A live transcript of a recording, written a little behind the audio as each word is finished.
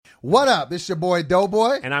What up? It's your boy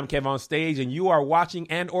Doughboy. And I'm Kev on stage, and you are watching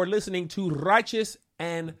and or listening to Righteous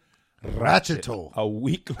and Ratchet, a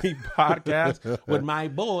weekly podcast with my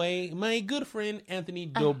good friend, Anthony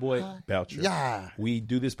Doughboy Belcher. Yeah. We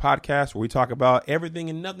do this podcast where we talk about everything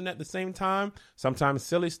and nothing at the same time, sometimes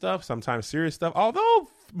silly stuff, sometimes serious stuff, although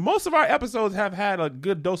most of our episodes have had a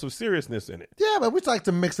good dose of seriousness in it. Yeah, but we like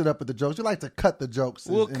to mix it up with the jokes. We like to cut the jokes.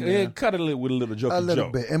 We'll cut it with a little joke. A little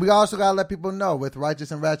bit. And we also got to let people know with Righteous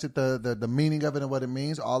and Ratchet, the meaning of it and what it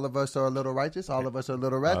means. All of us are a little righteous. All of us are a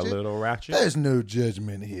little ratchet. A little ratchet. There's no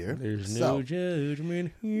judgment here. There's no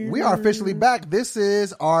judgment here. We are officially back. This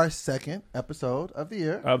is our second episode of the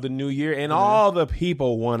year. Of the new year. And all the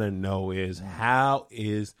people want to know is, how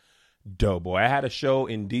is Doughboy? I had a show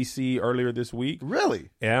in D.C. earlier this week. Really?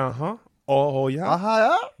 Yeah, uh-huh. Oh, yeah.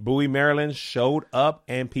 Uh-huh. Bowie, Maryland showed up,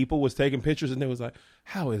 and people was taking pictures, and they was like,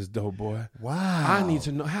 how is Doughboy? Wow. I need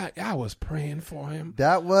to know. How I was praying for him.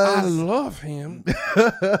 That was... I love him.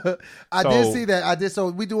 I did see that. I did. So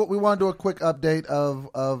we want to do a quick update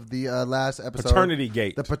of the last episode. Paternity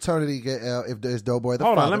Gate. The Paternity Gate, if there's Doughboy the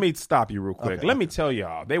Hold father. on, let me stop you real quick. Okay. Let me tell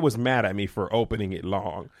y'all, they was mad at me for opening it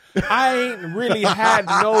long. I ain't really had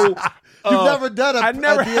no... You've never done I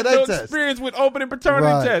never DNA had no test. experience with opening paternity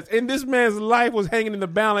Right. tests. And this man's life was hanging in the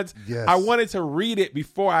balance. Yes. I wanted to read it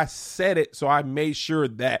before I said it, so I made sure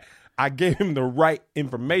that I gave him the right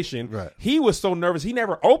information. Right. He was so nervous. He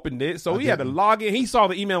never opened it, so he had to log in. He saw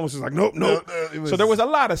the email and was just like, nope. So there was a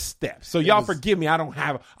lot of steps. So y'all forgive me. I don't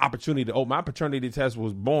have opportunity to open. My paternity test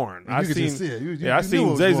was born. I could seen, just see it. I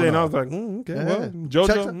seen Zay and I was like, okay, Yeah. well,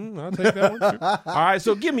 JoJo, I'll take that one too. All right,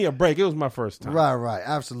 so give me a break. It was my first time. Right,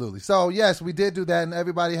 absolutely. So yes, we did do that, and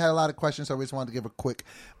everybody had a lot of questions. So we just wanted to give a quick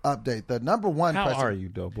update. The number one How question. are you,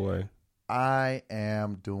 Doughboy? I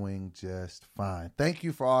am doing just fine. Thank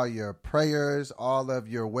you for all your prayers, all of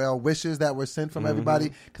your well wishes that were sent from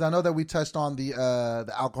everybody. Because I know that we touched on the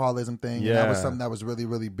alcoholism thing. Yeah. And that was something that was really,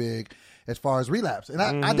 really big as far as relapse. And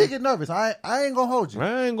I did get nervous. I ain't gonna hold you.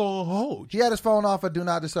 I ain't gonna hold He you. had his phone off at Do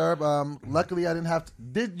Not Disturb. Luckily, I didn't have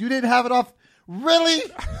to. You didn't have it off? Really?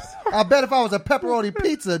 I bet if I was a pepperoni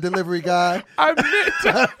pizza delivery guy, I meant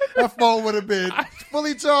to. that phone would have been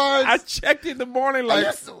fully charged. I checked in the morning like,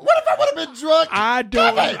 What if I would have been drunk? I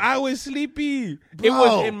don't. Damn it. I was sleepy. Bro, it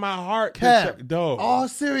was in my heart. Kev, Dog. all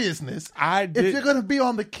seriousness, I did. if you're gonna be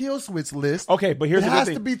on the kill switch list, Okay, but here's it the has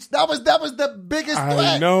good to thing. be. That was the biggest I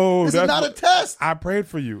threat. know. This is that's not a what- test. I prayed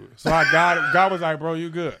for you, so God was like, bro, you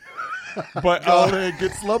good. But Go ahead,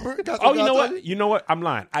 get slumber. oh, you know what? You know what? I'm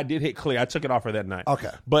lying. I did hit clear. I took it off for that night. Okay.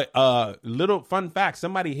 But little fun fact: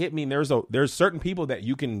 somebody hit me. And there's certain people that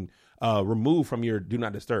you can remove from your Do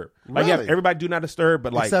Not Disturb. Like you have Really? everybody Do Not Disturb,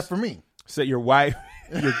 but like Except for me. say your wife,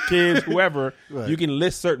 your kids, whoever. Right. You can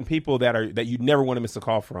list certain people that you never want to miss a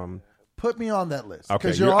call from. Put me on that list Okay,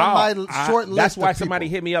 because you're on my short list. That's why of people. somebody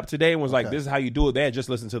hit me up today and was like, "This is how you do it." They had just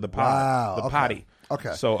listened to the pod, Wow, the okay. potty.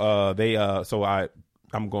 Okay. So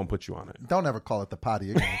I'm going to put you on it. Don't ever call it the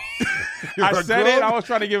potty again. I said it. I was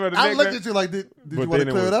trying to give it a I nickname. looked at you like, did you but want to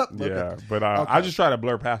then clear it up? Yeah, Okay. but I just try to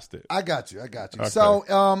blur past it. I got you. Okay. So,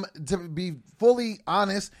 to be fully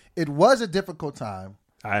honest, it was a difficult time.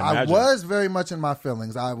 I I imagine. was very much in my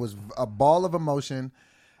feelings. I was a ball of emotion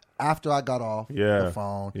after I got off the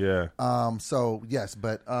phone. Yeah. So yes,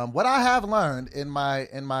 but what I have learned in my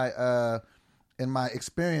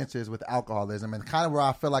experiences with alcoholism and kind of where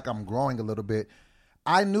I feel like I'm growing a little bit,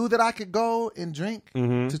 I knew that I could go and drink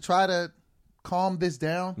to try to calm this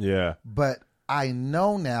down. Yeah. But I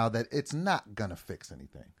know now that it's not gonna fix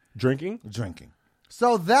anything. Drinking? Drinking.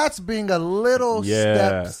 So that's being a little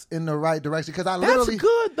steps in the right direction because I literally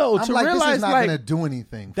good though I'm to like, realize this is not like gonna do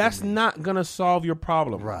anything. For that's me. not gonna solve your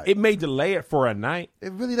problem. Right. It may delay it for a night.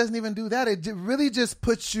 It really doesn't even do that. It really just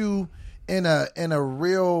puts you in a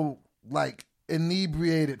real like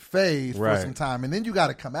inebriated phase for Right. some time, and then you got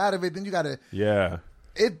to come out of it. Then you got to Yeah.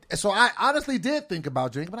 So I honestly did think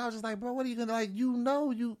about drinking, but I was just like, bro, what are you gonna like?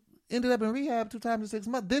 You ended up in rehab 2 times in 6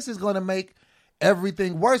 months. This is gonna make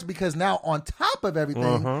everything worse because now on top of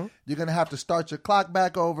everything, you're gonna have to start your clock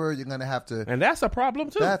back over. You're gonna have to. And that's a problem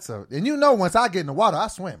too. And once I get in the water, I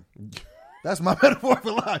swim. That's my metaphor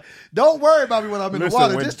for life. Don't worry about me when I'm in the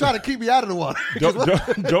water. Just try to keep me out of the water.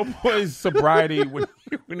 Doughboy's sobriety when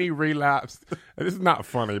he relapsed. This is not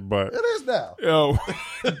funny, but It is now. yo,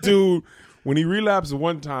 dude, when he relapsed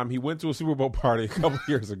one time, he went to a Super Bowl party a couple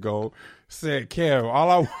years ago. Said, "Kev, all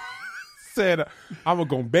I said, I'm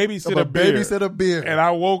gonna babysit Babysit a beer. and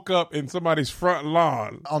I woke up in somebody's front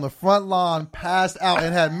lawn. On the front lawn, passed out,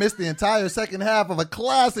 and had missed the entire second half of a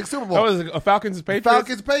classic Super Bowl. That was a Falcons Patriots.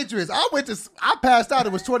 Falcons Patriots. I passed out.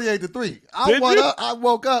 It was 28-3. I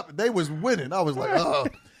woke up. They was winning. I was like, oh.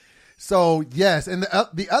 So yes, and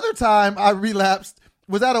the other time I relapsed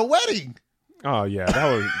was at a wedding. Oh yeah,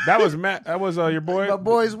 that was Matt. That was your boy. My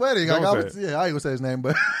boy's wedding. Like, I ain't gonna say his name,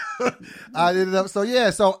 but I ended up. So yeah,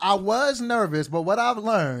 so I was nervous, but what I've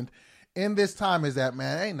learned in this time is that,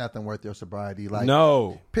 man, ain't nothing worth your sobriety. Like,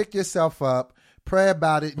 no, pick yourself up, pray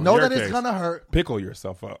about it, know that it's gonna hurt. Pickle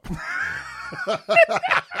yourself up.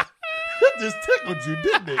 It just tickled you,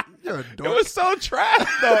 didn't it? You're a dork. It was so trash,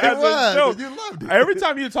 though. It was. You loved it. Every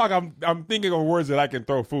time you talk, I'm thinking of words that I can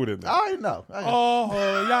throw food in there. I know.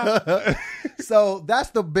 Oh, yeah. So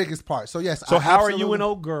that's the biggest part. So yes. So how are you and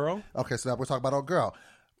old girl? Okay, so now we're talking about old girl.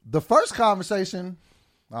 The first conversation,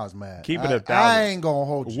 I was mad. Keep it 1,000. I ain't gonna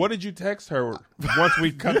hold you. What did you text her once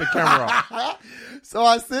we cut the camera off? So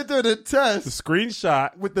I sent her the text. The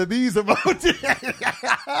screenshot with these emoji.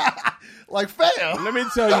 Like, fam. Let me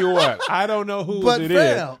tell you what. I don't know whose it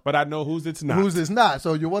is, but I know whose it's not. Whose it's not.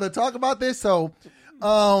 So you want to talk about this? So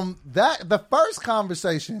the first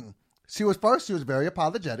conversation, she was very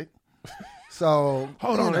apologetic. So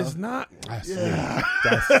hold on, it's not.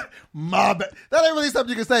 That's my bad. That ain't really something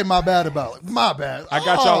you can say my bad about. Like, my bad. I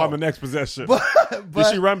got y'all on the next possession. But did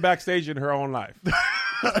she run backstage in her own life?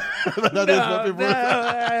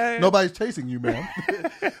 Nobody's chasing you, man.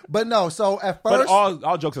 But no, so at first, but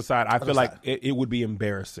all jokes aside, I feel like it would be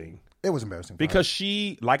embarrassing. It was embarrassing because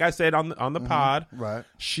she, like I said on the pod, right?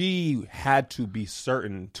 She had to be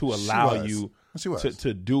certain to allow you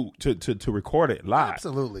to record it live.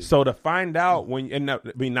 Absolutely. So to find out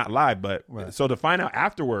not live, but so to find out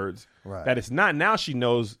afterwards that it's not, now she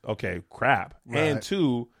knows. Okay, crap. Right. And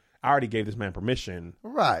two, I already gave this man permission.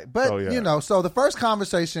 Right. But, so the first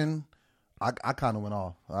conversation, I kind of went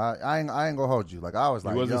off. I ain't gonna hold you. Like, I was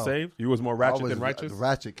like, you wasn't saved? You was more ratchet than righteous?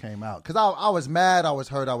 Ratchet came out. Because I was mad, I was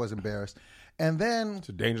hurt, I was embarrassed. And then... It's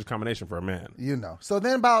a dangerous combination for a man. So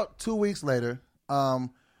then about 2 weeks later,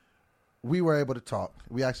 we were able to talk.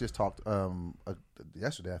 We actually just talked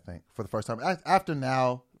yesterday, I think, for the first time. After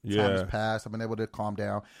now... Time has passed. I've been able to calm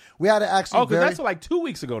down. We had to actually. Oh, because that's like 2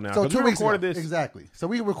 weeks ago now. So 2 weeks recorded ago. This exactly. So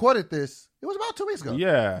we recorded this. It was about 2 weeks ago.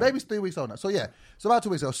 Yeah, maybe 3 weeks old now. So yeah, so about 2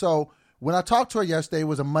 weeks ago. So when I talked to her yesterday, it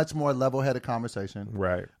was a much more level-headed conversation.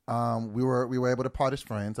 Right. We were able to part as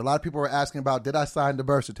friends. A lot of people were asking about, did I sign the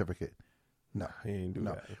birth certificate? No, he didn't do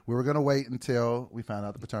that. We were gonna wait until we found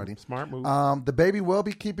out the paternity. Smart move. The baby will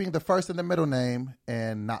be keeping the first and the middle name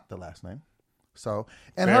and not the last name. So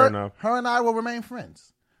Fair enough. Her and I will remain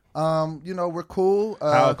friends. We're cool.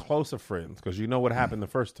 How close of friends? Because you know what happened the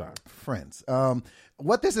first time. Friends.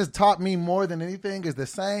 What this has taught me more than anything is the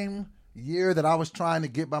same year that I was trying to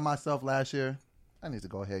get by myself last year. I need to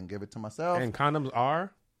go ahead and give it to myself. And condoms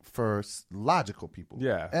are? For logical people.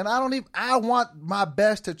 Yeah. And I want my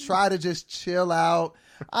best to try to just chill out.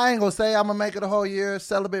 I ain't going to say I'm going to make it a whole year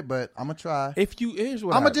celibate, but I'm going to try. I'm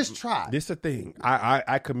going to just try. This is the thing.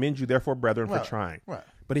 I commend you, therefore, brethren, for trying. Right.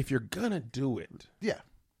 But if you're going to do it. Yeah.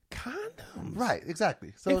 Condoms. Right,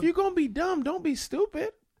 exactly. So if you're going to be dumb, don't be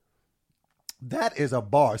stupid. That is a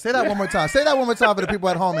bar. Say that one more time. Say that one more time for the people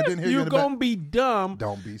at home that didn't hear you. You're going to be dumb.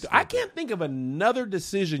 Don't be stupid. I can't think of another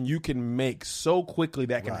decision you can make so quickly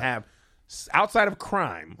that can have, outside of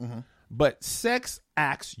crime, but sex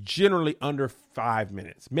acts generally under 5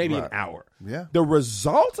 minutes, maybe an hour. Yeah. The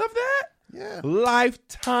result of that? Yeah.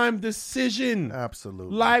 Lifetime decision.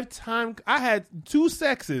 Absolutely. Lifetime. I had 2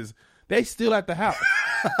 sexes. They still at the house.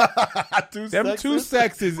 Two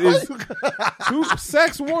sexes is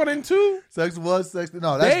sex 1 and 2. Sex 1, sex 2.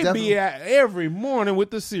 No, that's they definitely... be at every morning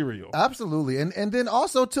with the cereal. Absolutely, and then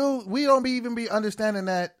also too, we don't even be understanding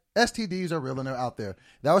that STDs are real and they're out there.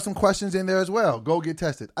 There were some questions in there as well. Go get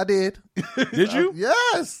tested. I did. Did you?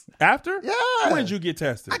 Yes. After? Yeah. When did you get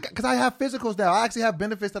tested? Because I have physicals now. I actually have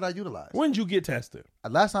benefits that I utilize. When did you get tested?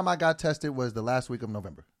 Last time I got tested was the last week of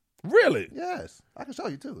November. Really? Yes. I can show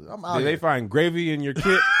you too. Did they find gravy in your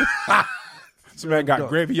kit? This man got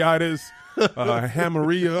gravyitis,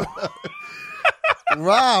 hemorrhea.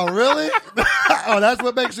 Wow, really? Oh, that's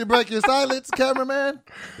what makes you break your silence, cameraman?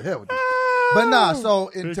 The hell with you. But nah,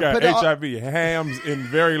 so... to got HIV, hams in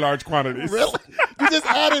very large quantities. Really? You just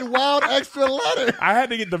added wild extra letter. I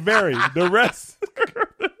had to get the rest.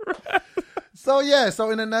 So yeah,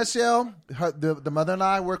 so in a nutshell, the mother and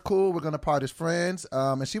I were cool. We're gonna part as friends.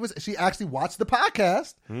 And she actually watched the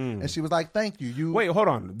podcast, and she was like, "Thank you." Wait, hold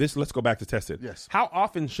on. Let's go back to tested. Yes. How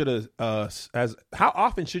often should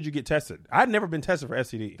you get tested? I've never been tested for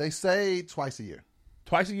STD. They say twice a year.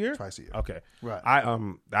 Twice a year? Twice a year. Okay. Right. I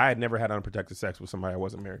had never had unprotected sex with somebody I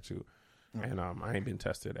wasn't married to, and I ain't been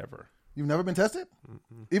tested ever. You've never been tested?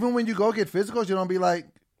 Mm-mm. Even when you go get physicals, you don't be like,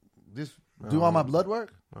 just do all my blood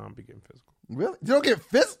work? I don't be getting physical. Really? You don't get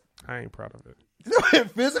physical? I ain't proud of it. You know, in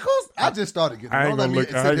physicals, I just started getting. I ain't gonna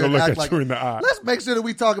look at you in the eye. Let's make sure that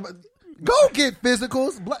we talk about. Go get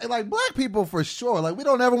physicals, like black people for sure. Like we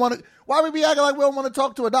don't ever want to. Why we be acting like we don't want to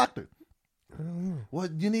talk to a doctor? Well,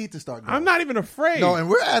 you need to start going. I'm not even afraid. No, and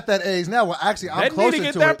we're at that age now where actually I'm closer to it. They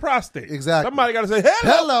need to get that prostate. Exactly. Somebody got to say,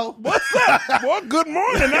 hello. What's up? Boy, good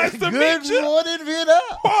morning. Nice to meet you. Good morning, Vietnam.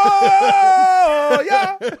 Oh,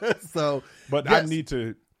 yeah. So, but yes, I need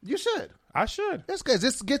to. You should. I should. It's good.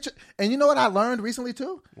 Just get your. And you know what I learned recently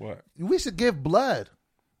too? What? We should give blood.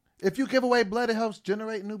 If you give away blood, it helps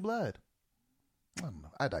generate new blood. I don't know.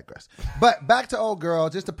 I digress. But back to old girl,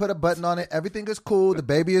 just to put a button on it. Everything is cool. The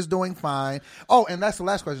baby is doing fine. Oh, and that's the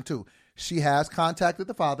last question too. She has contacted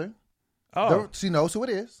the father. Oh. She knows who it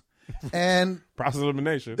is. And process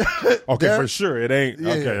elimination. Okay, for sure. It ain't.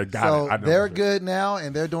 Yeah, okay, got it. I know they're good now,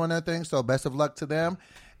 and they're doing their thing. So best of luck to them.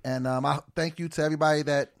 And I thank you to everybody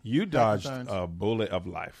that you dodged a bullet of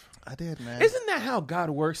life. I did, man. Isn't that how God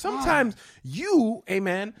works? Sometimes you,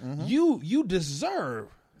 amen, you deserve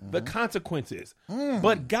the consequences.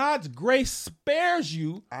 But God's grace spares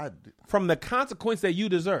you from the consequence that you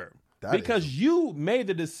deserve. Because you made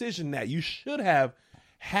the decision that you should have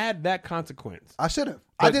had that consequence. I should have.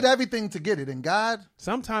 I did everything to get it. And God...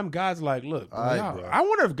 Sometimes God's like, look, I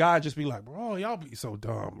wonder if God just be like, bro, y'all be so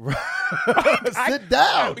dumb. Sit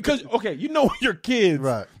down. Because, okay, you know your kids,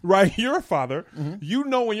 right? You're a father. You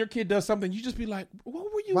know when your kid does something, you just be like,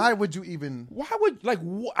 what were you... Why would you even... Why would... Like,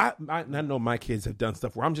 I know my kids have done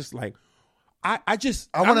stuff where I'm just like, I want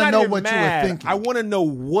to know what you were thinking. I want to know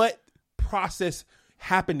what process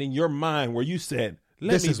happened in your mind where you said...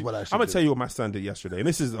 This is what I should I'm going to do. tell you what my son did yesterday. And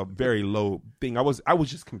this is a very low thing. I was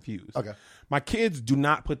just confused. Okay. My kids do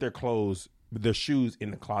not put their shoes in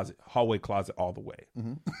the closet, hallway closet all the way.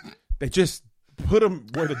 They just put them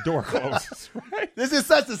where the door closes, right? This is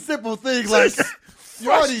such a simple thing. Like,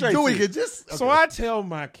 you're already doing it. So I tell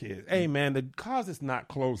my kids, hey, man, the closet's not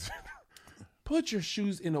closing. Put your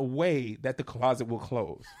shoes in a way that the closet will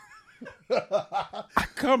close. I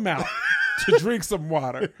come out to drink some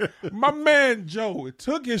water. My man Joe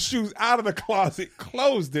took his shoes out of the closet,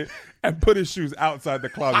 closed it, and put his shoes outside the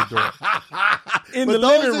closet door. In the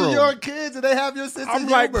living room. Those are your kids, and they have your sense of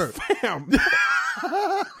humor. I'm like, fam.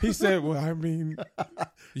 He said, well, I mean,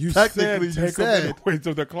 you said take them away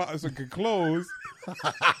so the closet could close.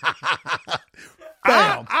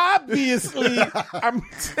 Obviously, I'm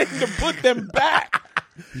saying to put them back.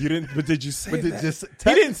 You didn't, but did you say that?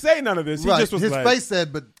 He didn't say none of this. He just was his face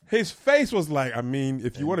said, but his face was like, I mean,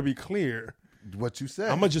 if you want to be clear, what you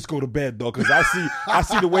said, I'm gonna just go to bed though, because I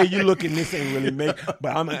see the way you looking. This ain't really make,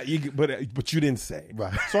 but you didn't say.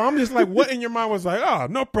 Right. So I'm just like, what in your mind was like, oh,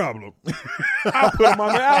 no problem. I'll put them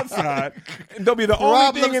on the outside, and they'll be the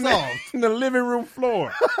only thing in the living room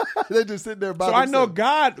floor. They just sitting there by So themselves. I know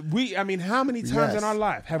God. I mean, how many times in our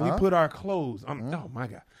life have we put our clothes on? Oh my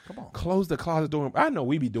God. Come on. Close the closet door. I know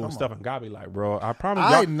we be doing stuff, and God be like, bro, I promise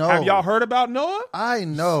y'all. I know. Have y'all heard about Noah? I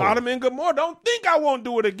know. Sodom and Gomorrah. Don't think I won't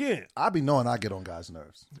do it again. I be knowing I get on God's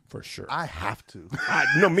nerves. For sure. I have to.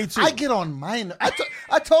 No, me too. I get on my nerves.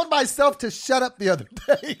 I told myself to shut up the other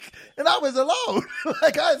day, and I was alone.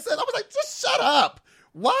 Like I said, I was like, just shut up.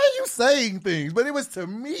 Why are you saying things? But it was to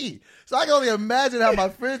me. So I can only imagine how my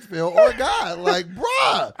friends feel or God. Like,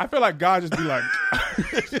 bruh. I feel like God just be like,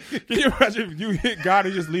 can you imagine if you hit God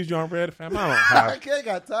and he just leaves you on red? Fam, I can't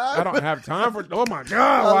got time. I don't have time for, oh my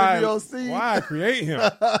God. Why I create him?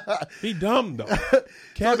 He dumb though.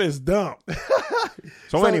 Kevin's dumb.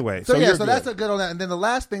 So anyway. So that's a good on that. And then the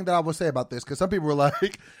last thing that I will say about this, because some people were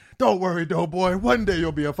like, don't worry, Doughboy. One day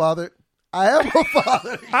you'll be a father. I am a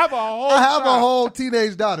father. I have a whole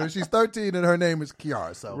teenage daughter. She's 13 and her name is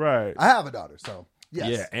Kiara. So I have a daughter. So yes.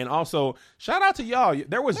 Yeah, and also shout out to y'all.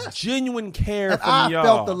 There was genuine care from y'all. I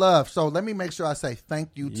felt the love. So let me make sure I say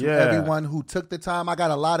thank you to everyone who took the time. I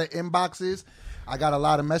got a lot of inboxes. I got a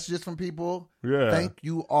lot of messages from people. Yeah. Thank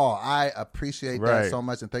you all. I appreciate that so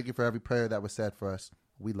much, and thank you for every prayer that was said for us.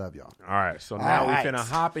 We love y'all. All right, so now we're finna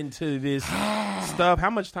hop into this stuff. How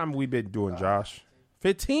much time have we been doing, Josh?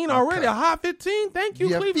 15 already, a hot 15. Thank you,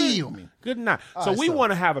 Cleveland. Feel me. Good night. So we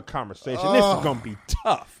want to have a conversation. This is going to be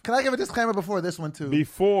tough. Can I give a disclaimer before this one, too?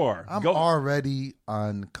 I'm already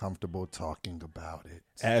uncomfortable talking about it.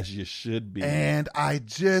 As you should be. And I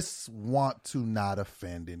just want to not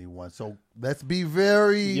offend anyone. So let's be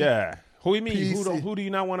very... Yeah. Who do you mean? Who do you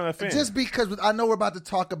not want to offend? Just because I know we're about to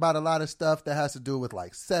talk about a lot of stuff that has to do with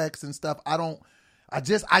like sex and stuff. I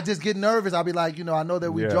just get nervous. I'll be like, I know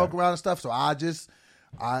that we joke around and stuff. So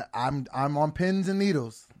I'm on pins and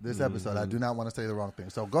needles this episode. I do not want to say the wrong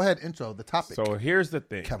thing. So go ahead, intro the topic. So here's the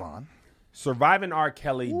thing. Come on. Surviving R.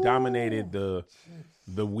 Kelly dominated the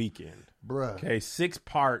weekend. Bruh. Okay, 6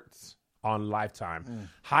 parts on Lifetime.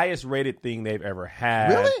 Highest rated thing they've ever had.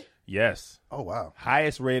 Really? Yes. Oh, wow.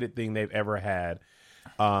 Highest rated thing they've ever had.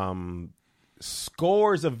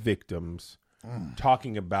 Scores of victims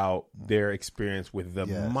talking about their experience with the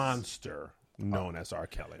monster known as R.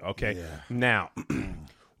 Kelly. Okay. Yeah. Now,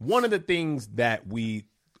 one of the things that we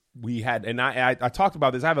had, and I talked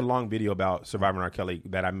about this. I have a long video about Surviving R. Kelly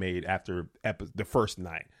that I made after the first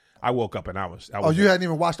night. I woke up and I was you hadn't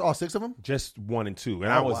even watched all 6 of them? Just 1 and 2,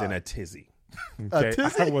 and I was in a tizzy. Okay? A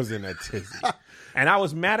tizzy? I was in a tizzy, and I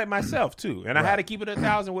was mad at myself too. And I had to keep it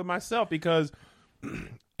 1,000 with myself because,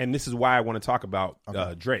 and this is why I want to talk about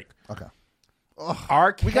Drake. Okay.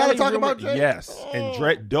 R. Kelly we gotta talk about Drake. Yes, and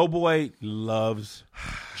Drake, Doughboy loves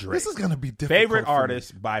Drake. This is gonna be difficult. Favorite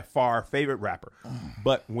artist by far, favorite rapper.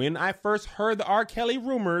 But when I first heard the R. Kelly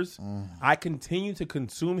rumors, I continued to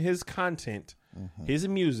consume his content, his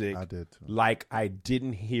music, I did too. like I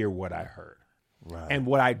didn't hear what I heard. Right. And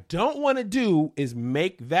what I don't want to do is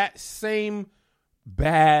make that same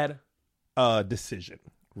bad decision.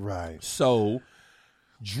 Right. So,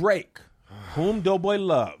 Drake, whom Doughboy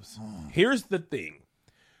loves. Here's the thing.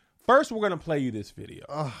 First, we're going to play you this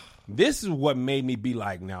video. This is what made me be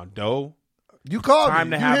like, now, Doe, you called time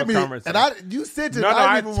me. to You have hit a me, conversation. and you sent it. No,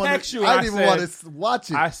 I didn't even text want you. I didn't even said- want to watch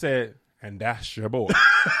it. I said, and that's your boy.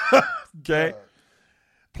 Okay.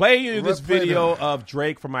 Play you this video of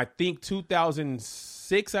Drake from, I think,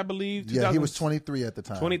 2006, I believe. Yeah, he was 23 at the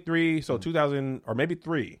time. 23, so 2000, or maybe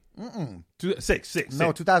 3. Six.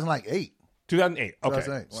 No, 2008. 2008. Okay.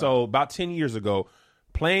 2008, wow. So about 10 years ago,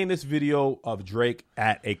 playing this video of Drake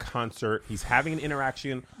at a concert. He's having an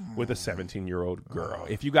interaction with a 17-year-old girl.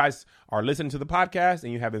 If you guys are listening to the podcast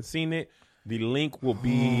and you haven't seen it, the link will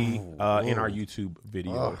be in our YouTube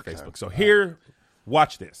video on Facebook. So here,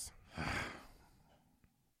 watch this.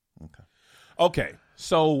 Okay.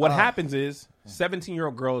 So what happens is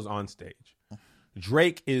 17-year-old girl is on stage.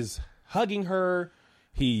 Drake is hugging her.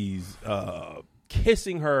 He's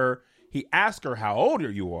kissing her. He asks her, how old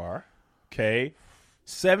you are? Okay.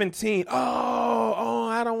 17. Oh,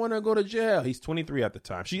 I don't want to go to jail. He's 23 at the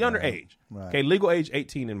time. She's underage. Right. Okay. Legal age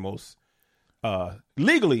 18 in most,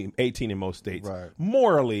 legally 18 in most states. Right.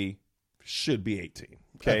 Morally should be 18.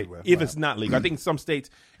 Okay. Everywhere, If right. it's not legal. I think in some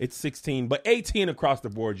states it's 16, but 18 across the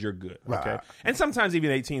board, you're good. Okay. Right. And sometimes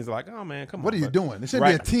even 18s are like, oh man, come on. What are you but- doing? There shouldn't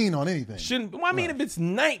Right. be a teen on anything. Shouldn't. Well, I mean, if it's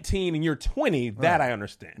 19 and you're 20, that I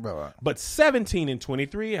understand. Right. But 17 and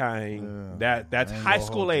 23, that's high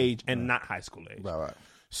school age and not high school age. Right.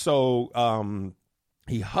 So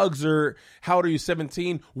he hugs her. How old are you?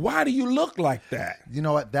 17. Why do you look like that? You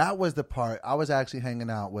know what? That was the part. I was actually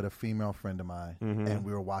hanging out with a female friend of mine, Mm-hmm. and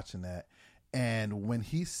we were watching that. And when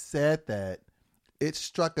he said that, it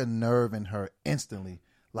struck a nerve in her instantly.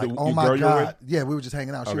 Like, The- oh your my girl you were God. with? Yeah, we were just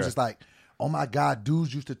hanging out. She was Okay. just like, oh my God,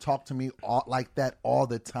 dudes used to talk to me like that all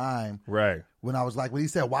the time. Right. When I was like, when he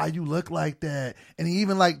said, why you look like that? And he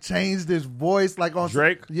even like changed his voice like on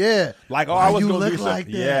Drake? Yeah. Like, oh, why I was you going to look do like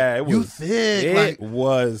something. that? Yeah, it was. You thick. It like,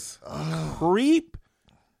 was creep.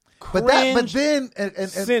 but then and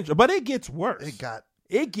Central. But it gets worse.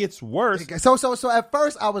 It gets worse. So at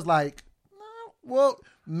first I was like, no, well,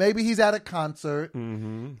 maybe he's at a concert.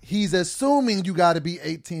 Mm-hmm. He's assuming you got to be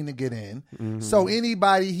 18 to get in. Mm-hmm. So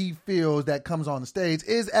anybody he feels that comes on the stage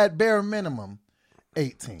is at bare minimum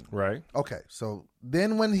 18. Right. Okay. So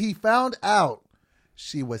then when he found out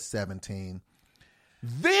she was 17,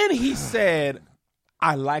 Then he said,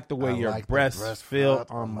 I like the way I your like the breasts breast feel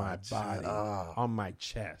felt on on my my body, on my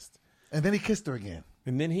chest. and then he kissed her again.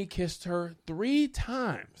 And then he kissed her 3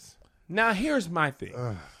 times. Now, here's my thing.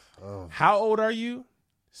 How old are you?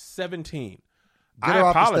 17. Get I her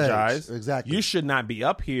off the apologize. stage. Exactly. You should not be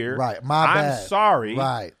up here. Right. My I'm bad. sorry.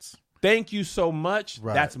 Right. Thank you so much.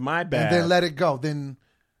 Right. That's my bad. And then let it go. Then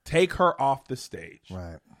Take her off the stage.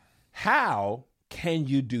 right. How can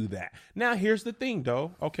you do that? Now, here's the thing,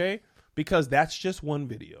 though, okay? Because that's just one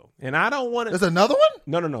video. And I don't want to... There's another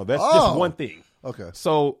one? No. That's Oh. just one thing. Okay.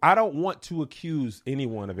 So I don't want to accuse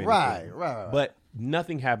anyone of anything. Right. But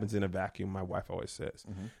nothing happens in a vacuum, my wife always says.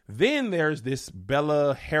 Mm-hmm. Then there's this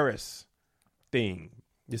Bella Harris thing,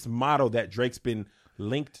 this model that Drake's been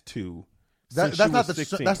linked to since she was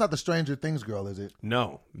 16. That's not the Stranger Things girl, is it?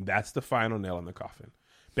 No, that's the final nail in the coffin.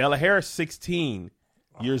 Bella Harris, 16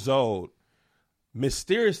 years old,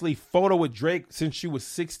 mysteriously photo with Drake since she was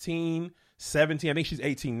 16, 17. I think she's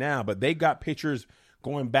 18 now, but they got pictures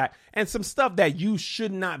going back and some stuff that you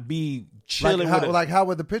should not be chilling with. How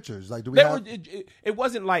were the pictures? Like, do we They have? were, it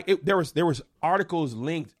wasn't like there was articles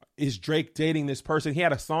linked. Is Drake dating this person? He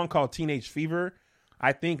had a song called Teenage Fever.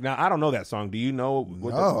 I think now I don't know that song. Do you know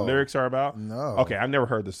what the lyrics are about? No. Okay, I've never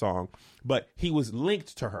heard the song, but he was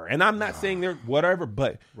linked to her, and I'm not saying they're whatever,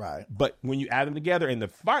 but Right. But when you add them together, and the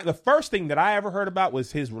first thing that I ever heard about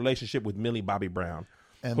was his relationship with Millie Bobby Brown,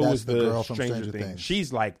 And who that's was the girl from Stranger Things.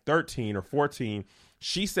 She's like 13 or 14.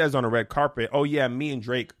 She says on the red carpet, "Oh yeah, me and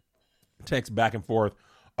Drake text back and forth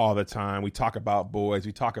all the time. We talk about boys.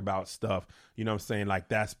 We talk about stuff. You know what I'm saying? Like,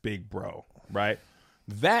 that's big bro, right?"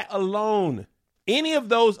 That alone, any of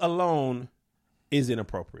those alone is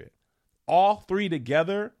inappropriate. All three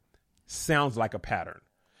together sounds like a pattern.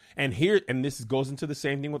 And this goes into the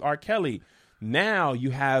same thing with R. Kelly. Now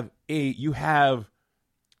you have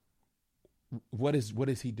what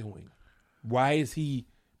is he doing? Why is he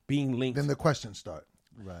being linked? Then the questions start.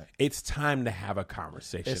 Right. It's time to have a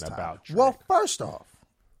conversation about Drake. Well, first off,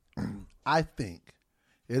 I think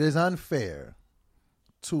it is unfair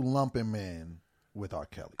to lump him in with R.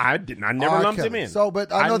 Kelly. I never lumped him in. So,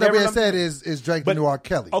 but I know that being said, is Drake the new R.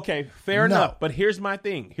 Kelly? Okay, fair enough. But here's my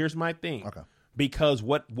thing. Okay. Because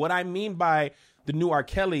what I mean by the new R.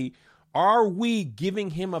 Kelly, are we giving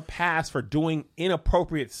him a pass for doing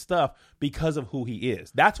inappropriate stuff because of who he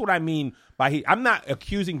is? That's what I mean by I'm not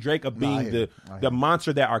accusing Drake of being the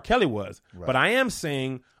monster that R. Kelly was. Right. But I am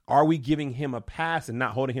saying, are we giving him a pass and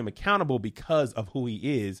not holding him accountable because of who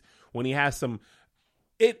he is when he has some...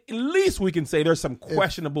 At least we can say there's some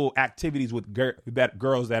questionable activities with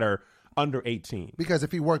girls that are under 18. Because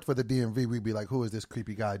if he worked for the DMV, we'd be like, who is this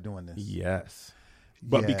creepy guy doing this? Yes.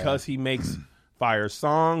 But because he makes fire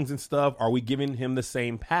songs and stuff, are we giving him the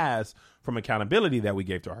same pass from accountability that we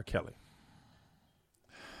gave to R. Kelly?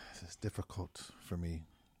 This is difficult for me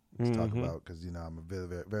to talk about because, I'm a very,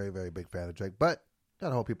 very, very, very big fan of Drake. But got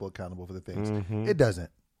to hold people accountable for the things. It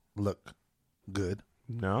doesn't look good.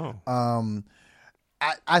 No.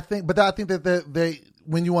 I think that they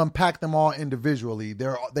when you unpack them all individually,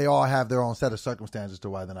 they all have their own set of circumstances to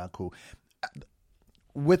why they're not cool.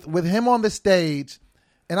 With him on the stage,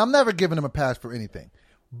 and I'm never giving him a pass for anything,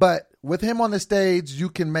 but with him on the stage, you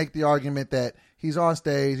can make the argument that he's on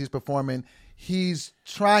stage, he's performing, he's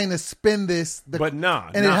trying to spin this, and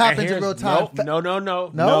it happens in real time. No.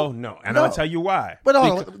 And I'm gonna tell you why. But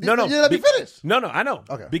let me finish. No, I know.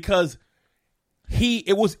 Okay, because.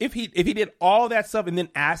 If he did all that stuff and then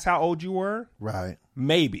asked how old you were, right?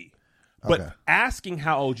 Maybe, but asking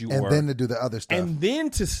how old you were, and then to do the other stuff, and then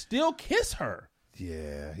to still kiss her.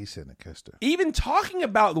 Yeah, he shouldn't have kissed her. Even talking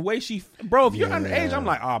about the way she, bro. If you're underage, I'm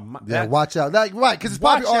like, watch out, right? Because it's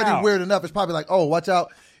probably already weird enough. It's probably like, oh, watch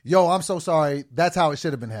out, yo, I'm so sorry. That's how it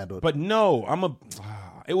should have been handled. But no,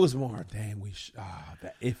 it was more. Damn,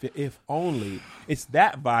 if only it's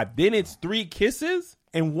that vibe. Then it's 3 kisses.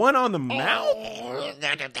 And one on the mouth?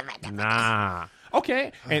 Nah.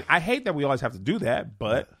 Okay. And I hate that we always have to do that,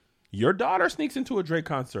 but your daughter sneaks into a Drake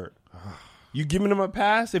concert. You giving him a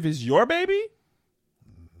pass if it's your baby?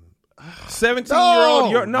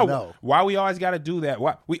 17-year-old. No. Why we always got to do that?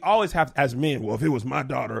 Why we always have, as men, well, if it was my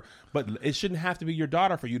daughter, but it shouldn't have to be your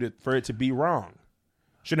daughter for it to be wrong.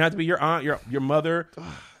 Shouldn't have to be your aunt, your mother.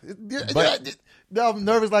 I'm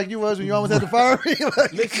nervous like you was when you almost had to fire me.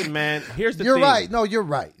 Listen, man, here's the thing. You're right. No, you're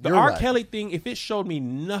right. The R. Kelly thing, if it showed me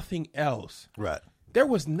nothing else, right, there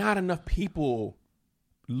was not enough people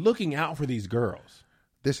looking out for these girls.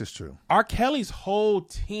 This is true. R. Kelly's whole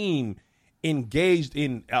team engaged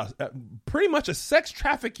in pretty much a sex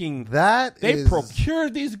trafficking. They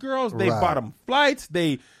procured these girls. They bought them flights.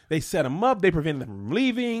 They set them up. They prevented them from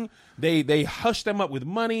leaving. They hushed them up with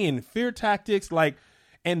money and fear tactics.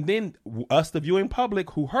 And then us, the viewing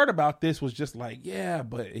public who heard about this, was just like, yeah,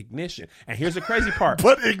 but Ignition. And here's the crazy part.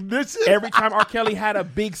 But Ignition? Every time R. Kelly had a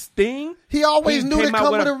big sting, he always knew to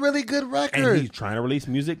come with a really good record. And he's trying to release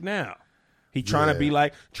music now. He's trying to be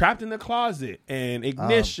like Trapped in the Closet and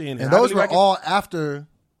Ignition. And those were all after.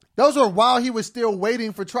 Those were while he was still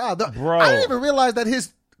waiting for trial. Bro. I didn't even realize that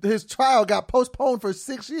his trial got postponed for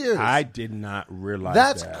 6 years. I did not realize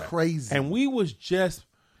that. That's crazy. And we just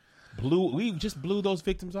blew those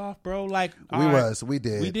victims off, bro. Like we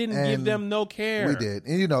did. We didn't give them no care. We did.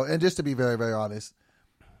 And and just to be very, very honest,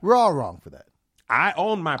 we're all wrong for that. I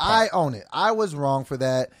own my part. I own it. I was wrong for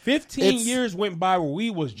that. 15 years went by where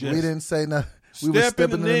we didn't say nothing.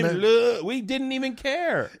 We didn't even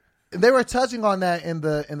care. They were touching on that in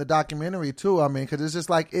the documentary too. I mean, because it's just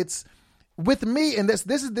like with me, and this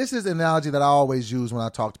is an analogy that I always use when I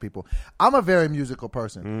talk to people. I'm a very musical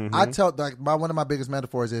person. I tell one of my biggest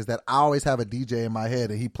metaphors is that I always have a DJ in my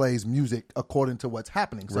head, and he plays music according to what's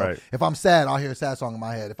happening. So if I'm sad, I'll hear a sad song in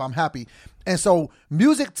my head. If I'm happy, and so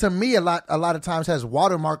music to me a lot of times has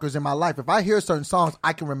watermarkers in my life. If I hear certain songs,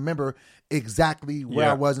 I can remember exactly where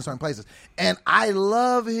I was in certain places, and I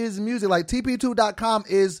love his music. Like TP2.com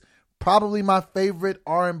is probably my favorite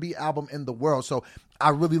R&B album in the world. So I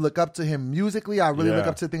really look up to him musically. I really look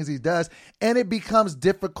up to the things he does. And it becomes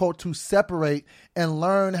difficult to separate and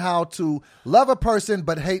learn how to love a person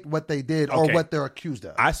but hate what they did or what they're accused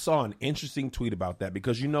of. I saw an interesting tweet about that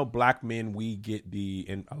because, black men, we get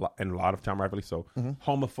and a lot of time, rightfully so,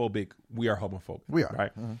 homophobic. We are homophobic. We are.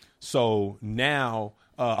 Right? So now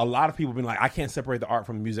a lot of people have been like, I can't separate the art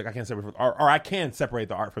from the music. I can't separate or I can separate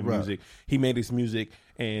the art from the music. He made this music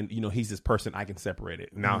and, he's this person. I can separate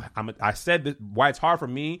it. Now, I said that why it's hard for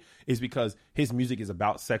me is because his music is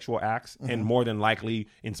about sexual acts and more than likely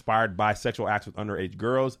inspired by sexual acts with underage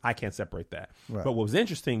girls. I can't separate that. Right. But what was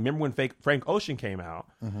interesting, remember when Frank Ocean came out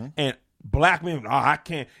and black men, I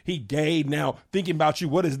can't, he gay now, thinking about you.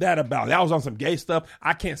 What is that about? That was on some gay stuff.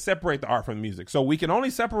 I can't separate the art from the music. So we can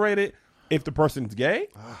only separate it if the person's gay.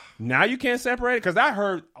 Now you can't separate it because I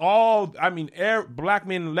heard black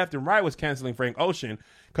men left and right was canceling Frank Ocean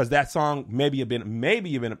because that song maybe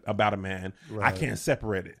been about a man. Right. I can't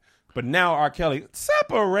separate it. But now R. Kelly,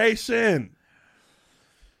 separation.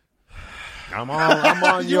 I'm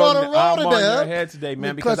on your head today,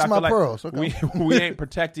 man, because I feel like we ain't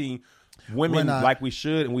protecting women like we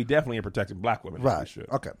should, and we definitely ain't protecting black women like we should.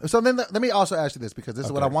 Okay. So then let me also ask you this, because this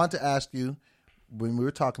is what I want to ask you when we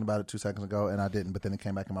were talking about it 2 seconds ago, and I didn't, but then it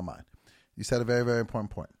came back in my mind. You said a very, very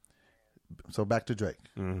important point. So back to Drake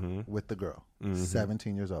with the girl,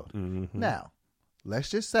 17 years old. Now, let's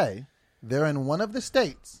just say they're in one of the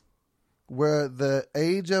states where the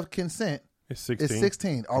age of consent is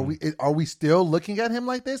 16. Are we still looking at him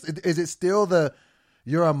like this? Is it still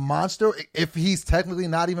you're a monster if he's technically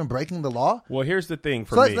not even breaking the law? Well, here's the thing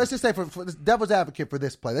for me. Let's just say for this devil's advocate for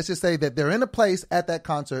this play, let's just say that they're in a place at that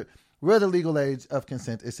concert where the legal age of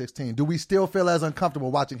consent is 16. Do we still feel as uncomfortable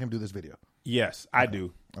watching him do this video? Yes, I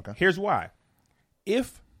do. Okay. Here's why.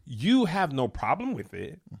 If you have no problem with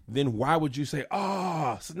it, then why would you say,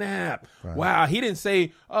 oh, snap. Right. Wow. He didn't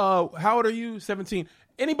say, how old are you? 17.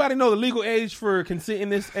 Anybody know the legal age for consent in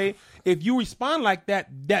this age? If you respond like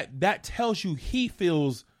that tells you he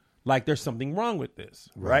feels like there's something wrong with this,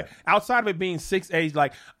 right? Outside of it being 6 age,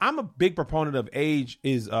 like I'm a big proponent of age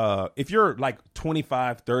is if you're like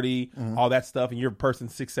 25, 30, all that stuff, and you're a person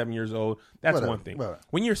 6, 7 years old, that's one thing.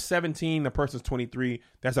 When you're 17, the person's 23,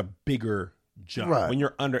 that's a bigger jump. When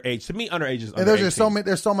you're underage, to me, underage is underage. And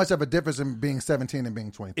there's so much of a difference in being 17 and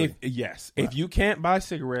being 23. If you can't buy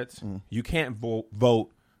cigarettes, you can't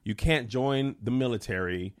vote, you can't join the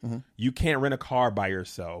military, you can't rent a car by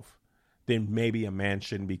yourself, then maybe a man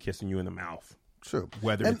shouldn't be kissing you in the mouth. True.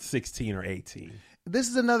 Whether it's 16 or 18. This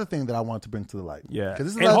is another thing that I want to bring to the light. Yeah.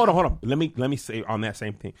 Hold on. Let me say on that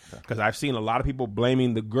same thing, because I've seen a lot of people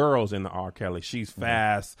blaming the girls in the R. Kelly. She's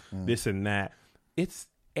fast, this and that. It's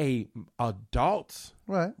a adult's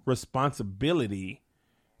responsibility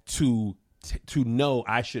to know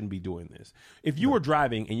I shouldn't be doing this. If you were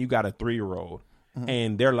driving and you got a 3-year-old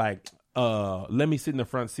and they're like, let me sit in the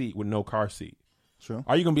front seat with no car seat. Sure.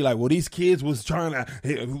 Are you gonna be like, well, these kids was trying to,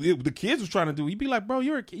 the kids was trying to do? You'd be like, bro,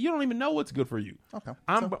 you don't even know what's good for you. Okay,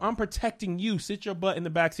 I'm protecting you. Sit your butt in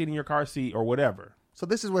the back seat in your car seat or whatever. So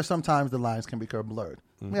this is where sometimes the lines can become blurred.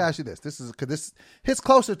 Let me ask you this: because this hits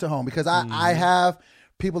closer to home, because I have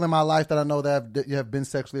people in my life that I know that have been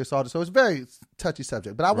sexually assaulted, so it's a very touchy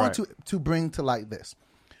subject. But I want to bring to light this.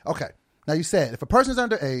 Okay, now you said if a person's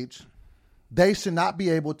underage, they should not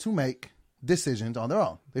be able to make decisions on their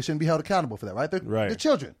own. They shouldn't be held accountable for that, right? They're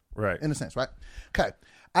children, right? In a sense, right? Okay.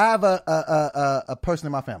 I have a person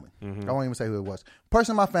in my family. I won't even say who it was.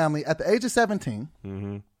 Person in my family at the age of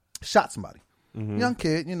 17 shot somebody, young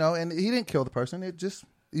kid, and he didn't kill the person. It just,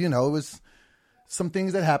 it was some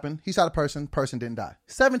things that happened. He shot a person didn't die.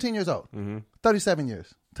 17 years old, 37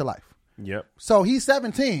 years to life. Yep. So he's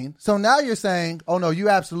 17. So now you're saying, oh no, you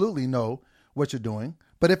absolutely know what you're doing.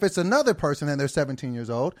 But if it's another person and they're 17 years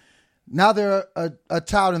old, now they're a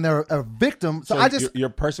child and they're a victim. So your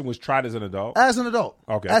person was tried as an adult? As an adult.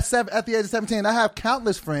 Okay. At the age of 17. I have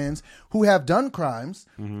countless friends who have done crimes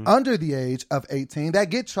under the age of 18 that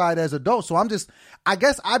get tried as adults. So I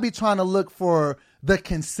guess I'd be trying to look for the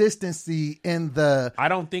consistency in the I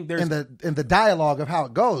don't think there's in the dialogue of how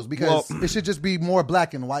it goes, because it should just be more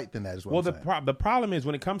black and white than that as well. The problem is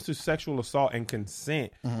when it comes to sexual assault and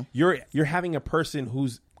consent, you're having a person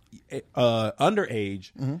who's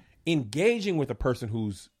underage engaging with a person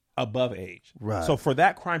who's above age. Right. So for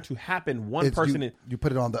that crime to happen, you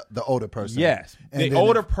put it on the older person. Yes. And the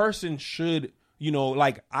older person should,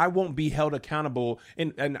 like, I won't be held accountable.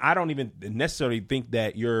 And I don't even necessarily think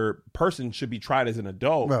that your person should be tried as an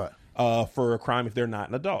adult for a crime if they're not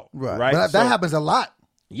an adult. Right. But that happens a lot.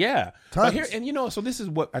 Yeah. But here, so this is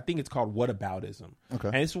what I think it's called whataboutism. Okay.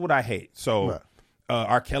 And this is what I hate. So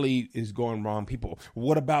R. Kelly is going wrong. People,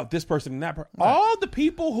 what about this person and that person? Right. All the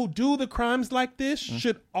people who do the crimes like this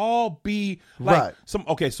should all be like some.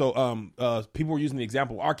 Okay, so people were using the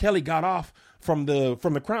example. R. Kelly got off from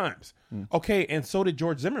the crimes. Okay, and so did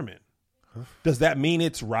George Zimmerman. Does that mean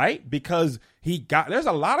it's right? Because there's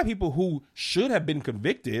a lot of people who should have been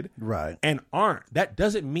convicted, and aren't. That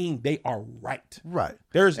doesn't mean they are right. Right.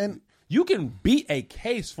 You can beat a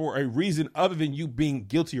case for a reason other than you being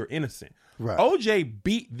guilty or innocent. Right. OJ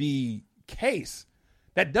beat the case.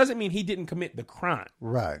 That doesn't mean he didn't commit the crime.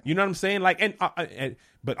 Right. You know what I'm saying? Like,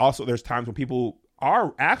 but also there's times when people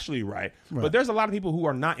are actually right. But there's a lot of people who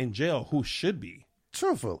are not in jail who should be.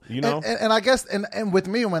 Truthful. And I guess, and with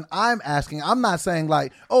me, when I'm asking, I'm not saying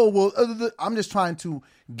like, oh, well, I'm just trying to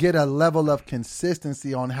get a level of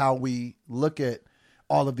consistency on how we look at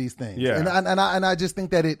all of these things. Yeah. And I just think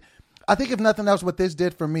that I think if nothing else, what this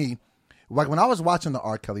did for me, like when I was watching the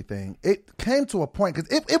R. Kelly thing, it came to a point because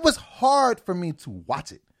it was hard for me to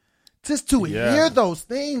watch it. Just to hear those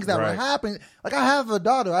things that were happening. Like I have a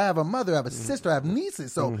daughter, I have a mother, I have a sister, I have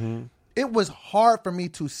nieces. So it was hard for me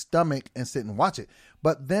to stomach and sit and watch it.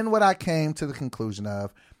 But then what I came to the conclusion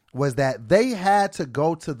of was that they had to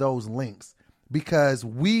go to those links because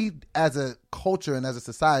we as a culture and as a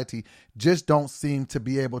society just don't seem to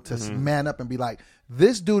be able to man up and be like,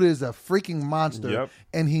 this dude is a freaking monster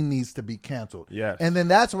and he needs to be canceled. Yes. And then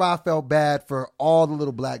that's why I felt bad for all the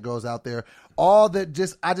little black girls out there. I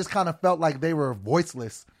just kind of felt like they were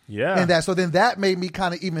voiceless. Yeah. And that, so then that made me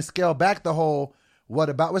kind of even scale back the whole, what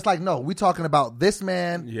about? It's like, no, we're talking about this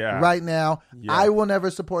man right now. Yeah. I will never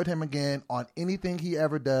support him again on anything he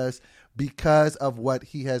ever does because of what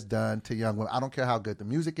he has done to young women. I don't care how good the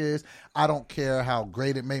music is. I don't care how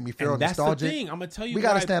great it made me feel. And that's nostalgic. the thing. I'm gonna tell you, we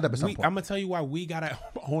got to stand up at some point. I'm gonna tell you why we gotta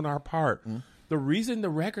own our part. The reason the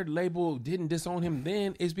record label didn't disown him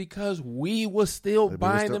then is because we was still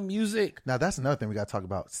buying the music. Now that's another thing we got to talk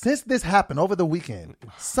about. Since this happened over the weekend,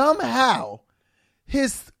 somehow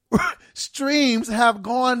his streams have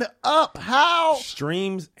gone up. How?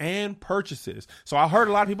 Streams and purchases. So I heard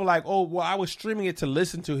a lot of people like, oh, well, I was streaming it to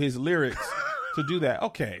listen to his lyrics to do that.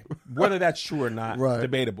 Okay. Whether that's true or not,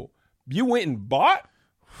 debatable. You went and bought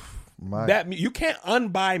that. You can't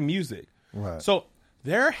unbuy music. Right. So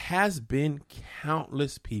there has been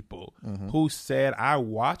countless people who said, I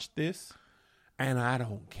watched this and I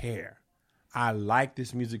don't care. I like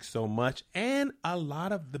this music so much. And a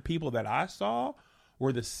lot of the people that I saw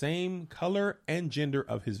were the same color and gender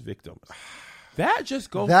of his victims. That just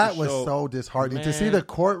goes That to was show, so disheartening to see the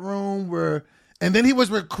courtroom where, and then he was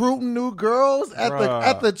recruiting new girls at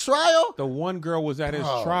the trial. The one girl was at his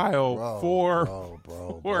trial for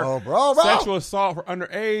sexual assault for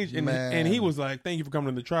underage, and he was like, "Thank you for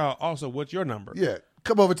coming to the trial. Also, what's your number?" Yeah,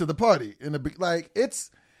 come over to the party.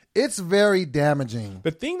 It's very damaging. The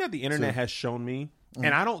thing that the internet has shown me.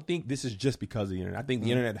 And I don't think this is just because of the internet. I think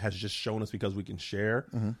the internet has just shown us because we can share.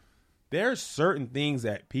 There's certain things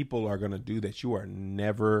that people are going to do that you are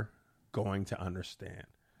never going to understand.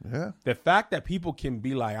 Yeah. The fact that people can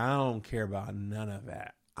be like, I don't care about none of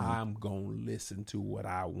that. I'm going to listen to what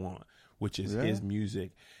I want, which is his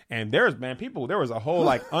music. And there was a whole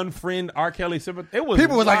like unfriend R. Kelly sympathy.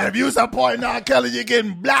 People was like, if you supporting R. Kelly, you're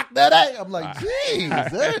getting blocked today. I'm like, geez,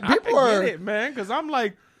 people I get it, man, because I'm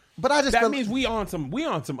like, but I just that means we on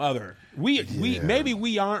some other. Maybe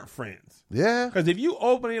we aren't friends. Yeah. Because if you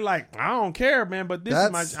openly like, I don't care, man, but this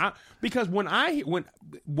is my because when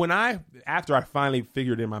after I finally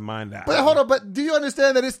figured in my mind that. But hold on, but do you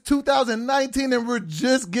understand that it's 2019 and we're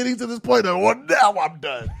just getting to this point of, well, now I'm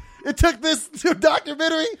done. It took this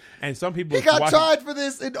documentary, and some people he got tried for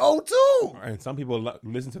this in 2002. And some people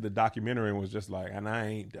listened to the documentary and was just like, and I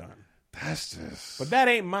ain't done. That's just. But that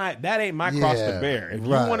ain't my cross to bear. If you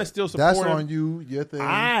want to still support that's him, on you. Your thing.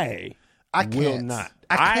 I will not.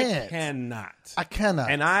 I cannot.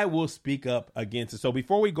 And I will speak up against it. So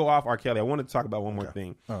before we go off R. Kelly, I want to talk about one more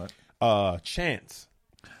thing. All right. Chance,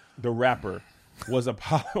 the rapper, was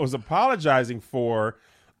apologizing for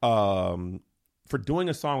doing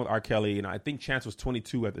a song with R. Kelly, and I think Chance was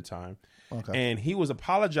 22 at the time. Okay. And he was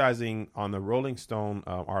apologizing on the Rolling Stone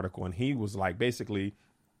article, and he was like, basically,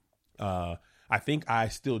 I think I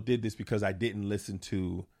still did this because I didn't listen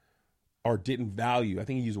to or didn't value. I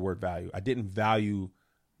think he used the word value. I didn't value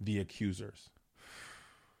the accusers.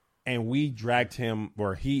 And we dragged him,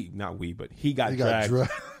 or he got dragged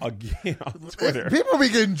again on Twitter. People be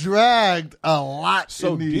getting dragged a lot.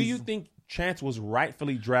 So do you think Chance was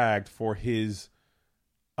rightfully dragged for his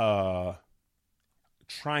trying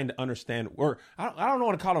to understand, or I don't know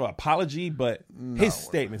what to call it, an apology, but his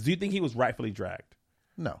statements? Do you think he was rightfully dragged?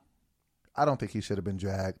 No. I don't think he should have been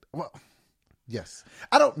dragged. Well, yes.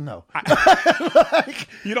 I don't know.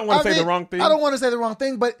 You don't want to say the wrong thing? I don't want to say the wrong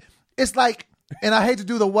thing, but it's like, and I hate to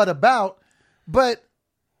do the what about, but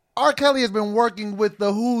R. Kelly has been working with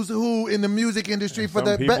the who's who in the music industry for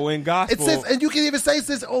the people in gospel. And you can even say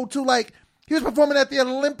since 2002, like he was performing at the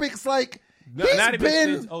Olympics, like not even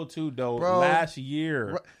since 2002 though. Bro, last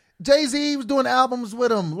year, Jay-Z was doing albums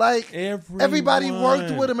with him. Like everybody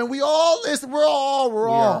worked with him, and we all listen. We're all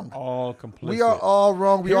wrong. We are all complicit. We are all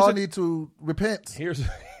wrong. We all need to repent. Here's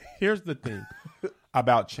the thing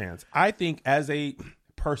about Chance. I think as a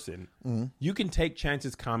person, you can take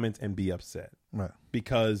Chance's comments and be upset, right?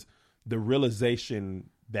 Because the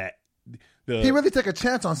realization that he really took a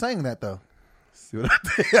chance on saying that, though. See what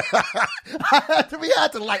I did? We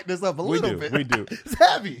had to lighten this up a little bit. We do. It's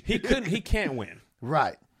heavy. He can't win.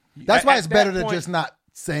 Right. That's why it's better to just not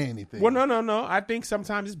say anything. Well, no. I think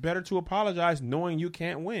sometimes it's better to apologize knowing you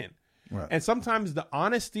can't win. Right. And sometimes the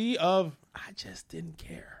honesty of I just didn't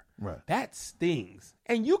care. Right. That stings.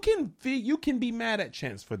 And you can be mad at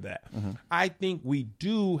Chance for that. I think we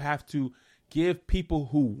do have to give people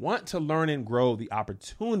who want to learn and grow the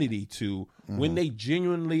opportunity to when they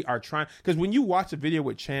genuinely are trying. Because when you watch a video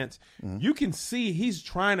with Chance, you can see he's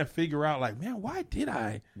trying to figure out, like, man, why did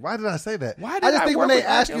I say that? I just think when they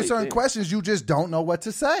ask you certain questions, you just don't know what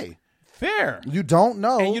to say. Fair. You don't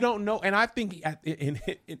know. And you don't know. And I think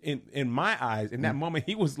in my eyes, in that moment,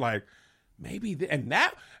 he was like, maybe, and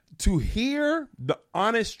that, to hear the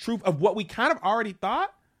honest truth of what we kind of already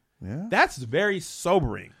thought, that's very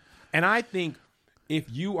sobering. And I think if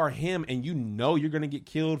you are him and you know you're going to get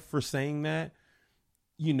killed for saying that,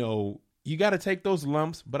 you got to take those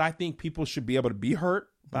lumps. But I think people should be able to be hurt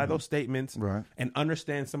by those statements, right? And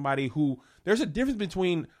understand somebody who, there's a difference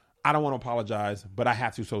between I don't want to apologize, but I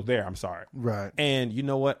have to, so I'm sorry. Right. And you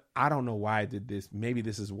know what? I don't know why I did this. Maybe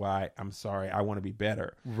this is why I'm sorry. I want to be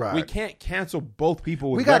better. Right. We can't cancel both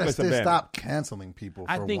people with we gotta reckless abandon. Stop canceling people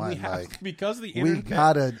for I think one. we have like, because of the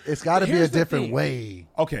internet. It's gotta be a different way.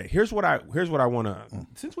 Okay, here's what I want to,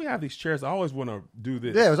 since we have these chairs, I always want to do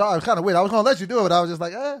this. Yeah, it was kind of weird. I was going to let you do it, but I was just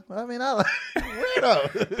like, weirdo.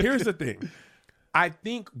 Here's the thing. I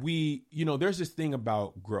think there's this thing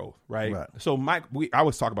about growth, right? So I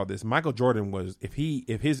was talking about this. Michael Jordan was,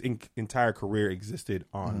 if his entire career existed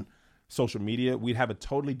on social media, we'd have a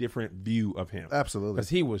totally different view of him. Absolutely. Because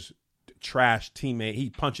he was trash teammate.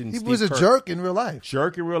 He was a jerk in real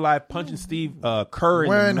life. Punching Steve Kerr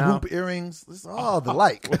wearing in the mouth. Hoop earrings. It's all the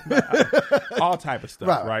like. All type of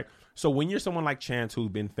stuff, right? So when you're someone like Chance, who's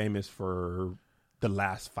been famous for the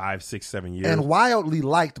last 5, 6, 7 years. And wildly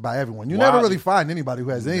liked by everyone. You never really find anybody who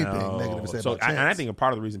has anything negative to say about Chance. And I think a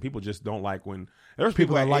part of the reason people just don't like when there's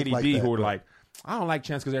people at ADB who are like, I don't like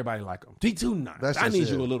Chance because everybody like him. D2 not. I need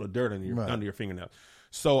you a little dirt under your fingernails.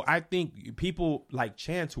 So I think people like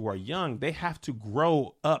Chance who are young, they have to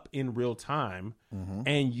grow up in real time.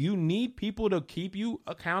 And you need people to keep you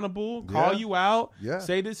accountable, call you out,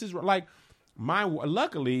 say this is like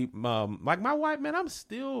luckily, like my wife, man, I'm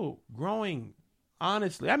still growing.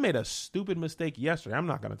 Honestly, I made a stupid mistake yesterday. I'm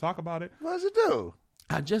not going to talk about it. What did you do?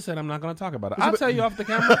 I just said I'm not going to talk about it. I'll tell you off the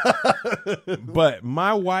camera. But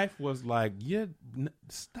my wife was like,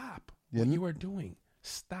 stop what you are doing.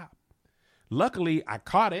 Stop. Luckily, I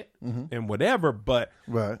caught it and whatever, but,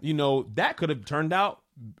 that could have turned out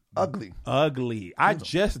ugly. I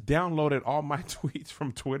just downloaded all my tweets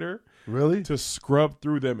from Twitter. Really? To scrub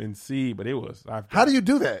through them and see, but it was. How do you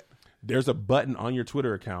do that? There's a button on your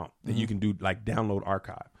Twitter account that you can do, like download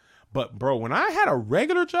archive. But bro, when I had a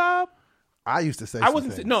regular job, I used to say I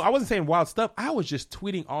wasn't saying wild stuff. I was just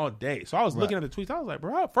tweeting all day. So I was looking at the tweets. I was like,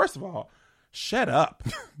 bro, first of all, shut up.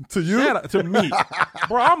 To you? Shut up, to me.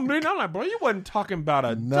 Bro, I'm like, bro, you wasn't talking about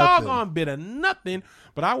a doggone bit of nothing.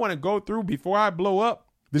 But I want to go through before I blow up.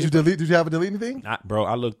 Did you have to delete anything? Bro,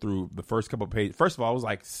 I looked through the first couple of pages. First of all, it was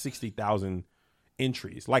like 60,000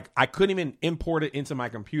 entries. Like I couldn't even import it into my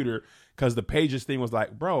computer because the pages thing was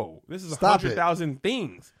like, bro, this is 100,000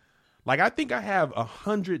 things. Like I think I have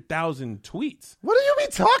 100,000 tweets. What do you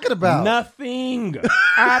be talking about? Nothing.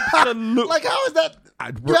 Absolutely. Like how is that?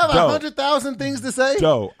 You have 100,000 things to say?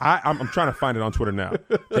 I'm trying to find it on Twitter now.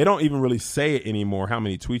 They don't even really say it anymore. How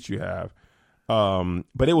many tweets you have?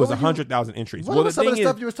 But it was 100,000 entries. What was some of the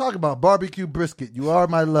stuff you was talking about? Barbecue brisket. You are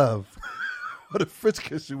my love. What a French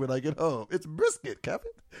kiss you when I get home. It's brisket,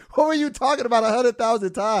 Kevin. What were you talking about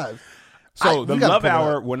 100,000 times? So the Love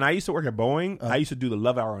Hour, when I used to work at Boeing, I used to do the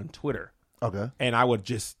Love Hour on Twitter. Okay. And I would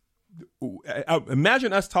just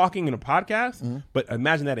imagine us talking in a podcast, but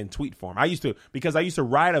imagine that in tweet form. I used to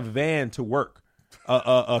ride a van to work.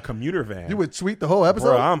 A commuter van. You would tweet the whole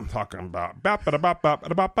episode? Bro, I'm talking about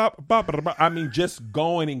I mean, just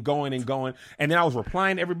going and going and going. And then I was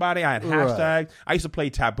replying to everybody. I had hashtags. Right. I used to play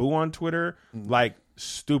Taboo on Twitter, like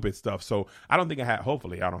stupid stuff. So I don't think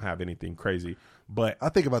hopefully I don't have anything crazy. But I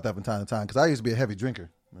think about that from time to time because I used to be a heavy drinker.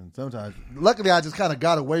 And sometimes, luckily, I just kind of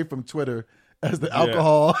got away from Twitter as the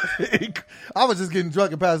alcohol. I was just getting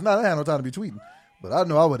drunk and passing out. I had no time to be tweeting. But I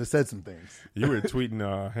know I would have said some things. You were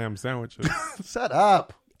tweeting ham sandwiches. Shut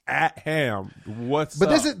up. At ham. What's up?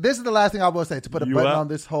 But this is the last thing I will say. To put a button on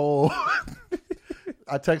this whole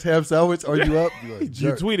I text ham sandwich. Are you up?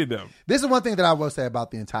 You tweeted them. This is one thing that I will say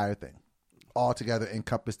about the entire thing. All together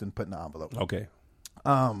encompassed and put in the envelope. Okay.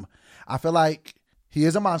 I feel like he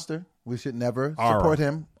is a monster. We should never support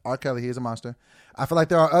him. R. Kelly, he is a monster. I feel like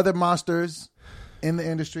there are other monsters in the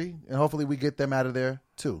industry, and hopefully we get them out of there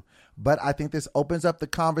too. But I think this opens up the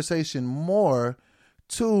conversation more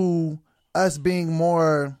to us being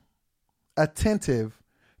more attentive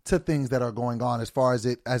to things that are going on as far as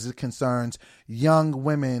it concerns young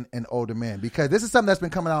women and older men. Because this is something that's been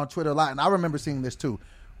coming out on Twitter a lot, and I remember seeing this too.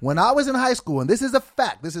 When I was in high school, and this is a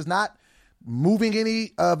fact, this is not moving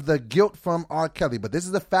any of the guilt from R. Kelly, but this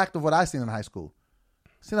is a fact of what I seen in high school.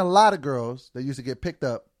 I've seen a lot of girls that used to get picked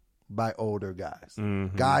up by older guys.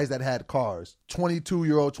 Mm-hmm. Guys that had cars.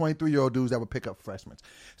 22-year-old, 23-year-old dudes that would pick up freshmen.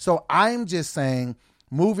 So I'm just saying,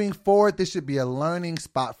 moving forward, this should be a learning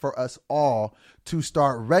spot for us all to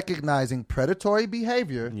start recognizing predatory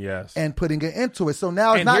behavior and putting it into it. So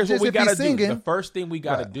now it's not just if he's singing. The first thing we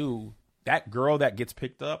got to do, that girl that gets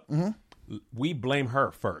picked up, we blame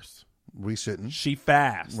her first. We shouldn't. She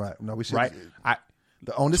fast. Right. No, we shouldn't. Right.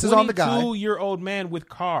 The onus is on the guy. 22-year-old man with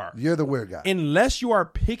car. You're the weird guy. Unless you are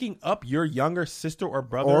picking up your younger sister or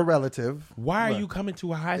brother. Or relative. Why are you coming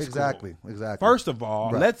to a high school? Exactly. First of all,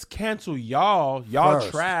 let's cancel y'all. Y'all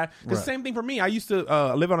trash. Because the same thing for me. I used to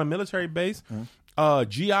live on a military base.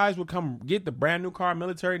 GIs would come get the brand new car,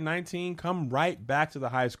 military 19, come right back to the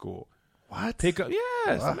high school. What? Pick up,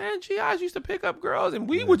 man. GIs used to pick up girls, and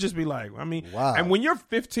we would just be like, and when you're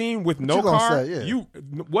 15 with no car,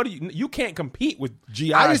 you can't compete with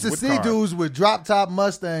GIs. I used to see dudes with drop top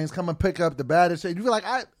Mustangs come and pick up the baddest shit. You feel like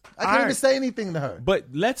I can't even say anything to her. But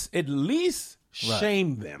let's at least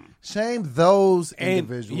shame them, shame those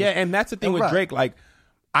individuals. Yeah, and that's the thing with Drake. Like,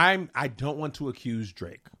 I don't want to accuse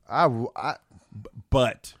Drake,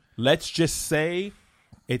 but let's just say.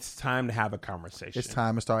 It's time to have a conversation. It's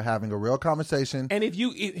time to start having a real conversation. And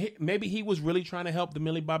maybe he was really trying to help the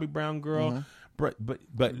Millie Bobby Brown girl, but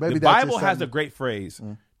the Bible has a great phrase: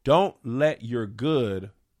 "Don't let your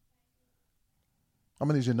good." I'm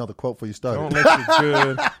gonna need you to know the quote for you start. Don't let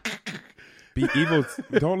your good be evil.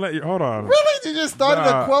 Don't let your hold on. Really? You just started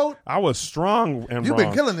a quote? I was strong and You've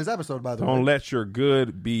been killing this episode, by the way. Don't let your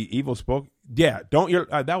good be evil spoken. Yeah, I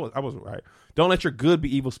was right. Don't let your good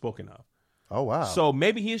be evil spoken of. Oh, wow. So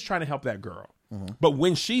maybe he is trying to help that girl. But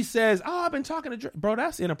when she says, I've been talking to Drake, bro,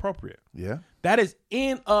 that's inappropriate. Yeah. That is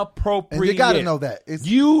inappropriate. And you got to know that.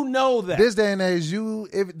 You know that. This day and age,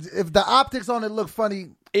 if the optics on it look funny,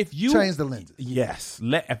 change the lenses. Yes.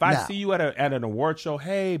 If I see you at an award show,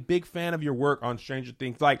 hey, big fan of your work on Stranger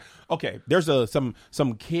Things. Like, okay, there's some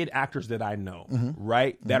kid actors that I know,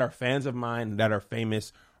 right, that are fans of mine, that are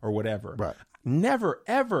famous or whatever. Right. Never,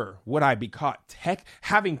 ever would I be caught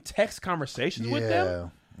having text conversations with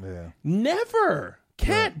them. Yeah. Never.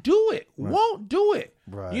 Can't do it. Right. Won't do it.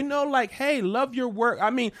 Right. You know, like, hey, love your work.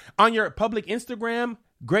 I mean, on your public Instagram,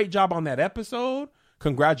 great job on that episode.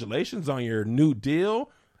 Congratulations on your new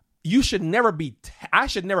deal. You should never be. I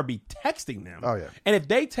should never be texting them. Oh yeah. And if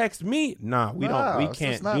they text me, we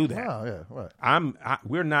can't do that. Wow, yeah, right.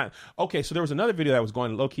 We're not. Okay, so there was another video that was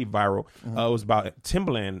going low key viral. It was about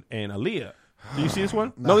Timbaland and Aaliyah. Do you see this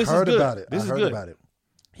one? No, this is good. About it. This is good. About it.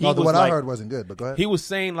 No, the one I heard wasn't good. But go ahead. He was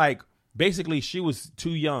saying like basically she was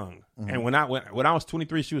too young, and when I was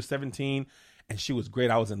 23, she was 17, and she was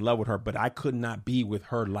great. I was in love with her, but I could not be with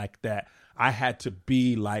her like that. I had to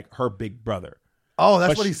be like her big brother. Oh,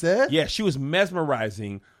 that's what he said? Yeah, she was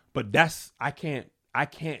mesmerizing, but I can't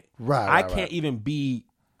even be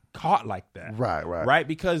caught like that. Right?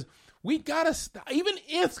 Because we gotta stop. Even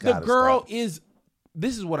if the girl is,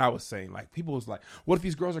 this is what I was saying. Like, people was like, what if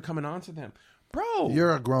these girls are coming on to them? Bro.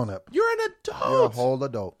 You're a grown up. You're an adult. You're a whole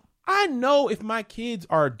adult. I know if my kids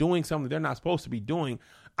are doing something they're not supposed to be doing,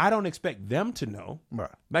 I don't expect them to know. Right.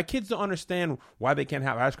 My kids don't understand why they can't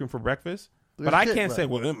have ice cream for breakfast. But I can't say,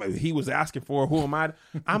 well, he was asking for, who am I?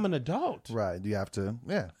 I'm an adult. Right. You have to,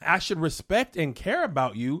 I should respect and care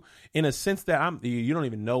about you in a sense that you don't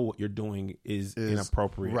even know what you're doing is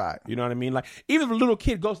inappropriate. Right. You know what I mean? Like, even if a little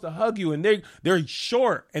kid goes to hug you and they're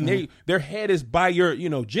short and their head is by your,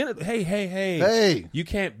 genital. Hey. You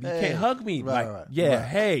can't hug me. Right,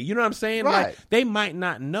 hey. You know what I'm saying? Right. Like, they might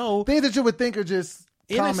not know. Things that you would think are just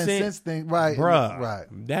common sense things. Right. Bruh. Right.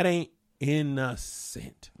 That ain't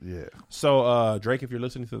innocent. Yeah. So Drake, if you're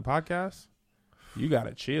listening to the podcast, you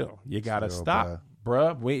gotta chill. You gotta stop,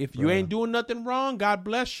 bruh. If you ain't doing nothing wrong, God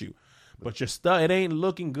bless you. But your stuff, it ain't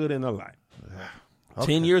looking good in the light.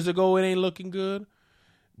 Okay. 10 years ago, it ain't looking good.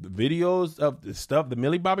 The videos of the stuff, the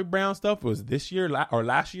Millie Bobby Brown stuff, was this year or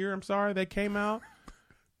last year. I'm sorry, that came out.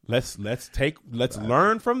 Let's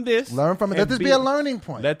learn from this. Learn from it. Let this be a learning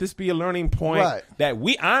point. Let this be a learning point. Right. That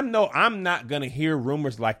I'm not gonna hear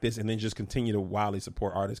rumors like this and then just continue to wildly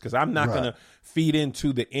support artists, because I'm not gonna feed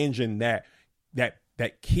into the engine that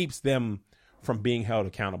keeps them from being held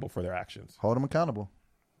accountable for their actions. Hold them accountable.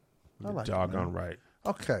 You're doggone right.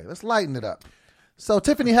 Okay, let's lighten it up. So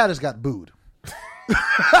Tiffany Haddish got booed.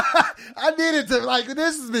 I needed to,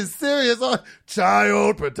 this has been serious on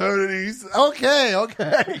child paternities.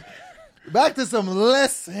 Okay. Back to some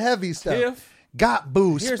less heavy stuff. Got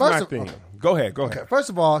booed. Here's my thing. Go ahead. Okay. First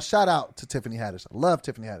of all, shout out to Tiffany Haddish. I love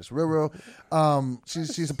Tiffany Haddish. Real.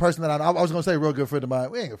 She's a person that I was going to say real good friend of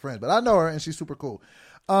mine. We ain't good friends, but I know her and she's super cool.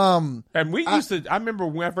 And we used to, I remember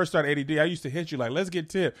when I first started ADD, I used to hit you like, let's get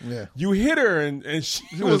Tip. Yeah. You hit her and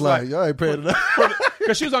she was like, y'all ain't paying enough.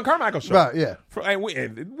 Because she was on Carmichael's show. Right, yeah. And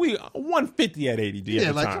we 150 at ADD at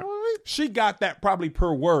the time. Right. She got that probably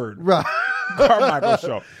per word. Right. Carmichael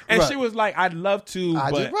show. And she was like, I'd love to,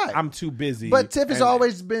 but I'm too busy. But Tip has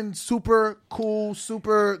always been super cool,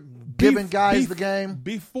 super giving guys the game.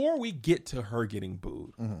 Before we get to her getting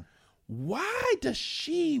booed, why does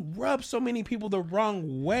she rub so many people the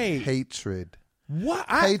wrong way? Hatred. What?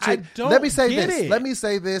 I don't Let me say get this. it. Let me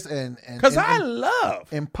say this. Because I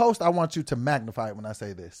love. In post, I want you to magnify it when I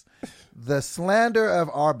say this. The slander of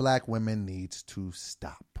our black women needs to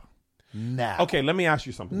stop. Now. Okay, let me ask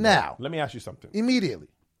you something. Now. Let me ask you something. Immediately.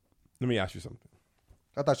 Let me ask you something.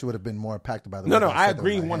 I thought you would have been more impacted by the No, I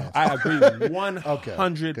agree. I agree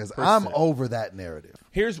 100%. Because I'm over that narrative.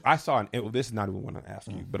 I saw this is not even what I asked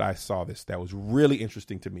you, but I saw this that was really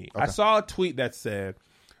interesting to me. Okay. I saw a tweet that said,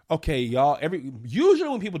 okay, y'all, usually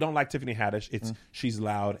when people don't like Tiffany Haddish, it's she's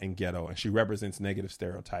loud and ghetto and she represents negative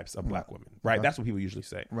stereotypes of black women, right? That's what people usually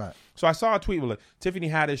say. Right. So I saw a tweet with Tiffany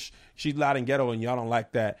Haddish, she's loud and ghetto and y'all don't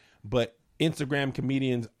like that, but Instagram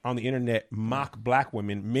comedians on the internet mock black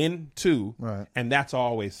women, men too, right? And that's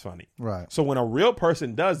always funny. Right. So when a real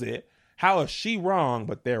person does it, how is she wrong,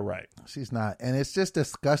 but they're right? She's not. And it's just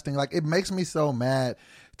disgusting. Like, it makes me so mad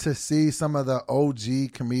to see some of the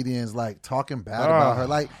OG comedians talking bad about her.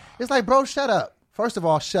 Like, it's like, bro, shut up. First of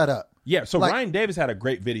all, shut up. Yeah. So Ryan Davis had a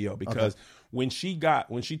great video because when she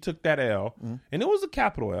took that L, and it was a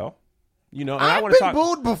capital L, and I've been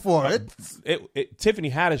booed before.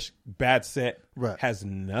 Tiffany Haddish bad set has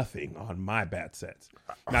nothing on my bad sets.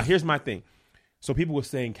 Now, here's my thing. So people were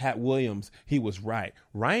saying Cat Williams, he was right.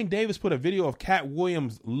 Ryan Davis put a video of Cat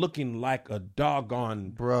Williams looking like a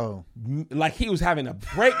doggone like he was having a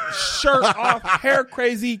break, shirt off, hair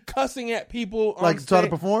crazy, cussing at people, like trying to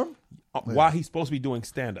perform while he's supposed to be doing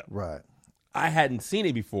stand up. Right. I hadn't seen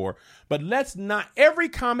it before, but let's not. Every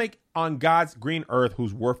comic on God's green earth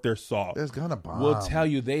who's worth their salt is gonna bomb. Will tell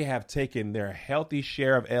you they have taken their healthy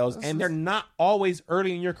share of L's, and they're not always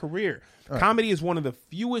early in your career. Comedy is one of the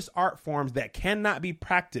fewest art forms that cannot be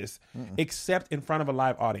practiced except in front of a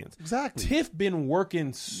live audience. Exactly. Tiff been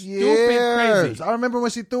working stupid crazy. I remember when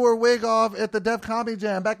she threw her wig off at the Def Comedy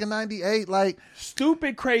Jam back in '98. Like,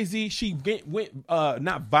 stupid crazy. She went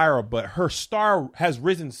not viral, but her star has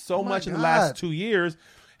risen so much in the last 2 years.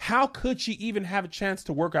 How could she even have a chance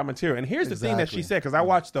to work out material? And here's the thing that she said, because I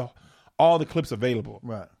watched all the clips available.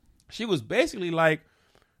 Right. She was basically like,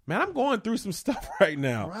 man, I'm going through some stuff right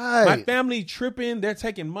now. Right. My family tripping. They're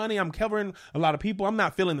taking money. I'm covering a lot of people. I'm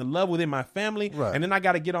not feeling the love within my family. Right. And then I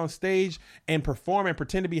got to get on stage and perform and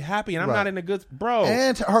pretend to be happy. And I'm not in a good... Bro.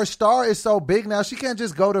 And her star is so big now, she can't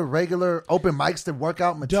just go to regular open mics to work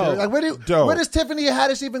out material. Like, where does Tiffany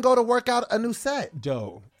Haddish even go to work out a new set?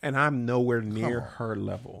 And I'm nowhere near her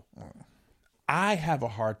level. I have a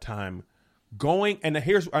hard time going, and I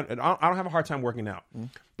don't have a hard time working out,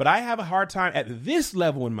 but I have a hard time at this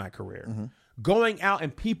level in my career going out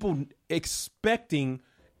and people expecting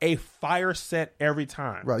a fire set every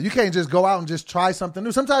time. Right. You can't just go out and just try something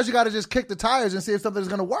new. Sometimes you got to just kick the tires and see if something's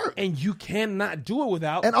going to work. And you cannot do it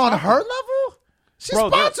without. And on her level, she's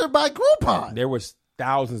sponsored by Groupon. There was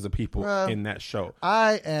thousands of people in that show.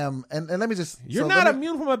 I am, and let me just... You're not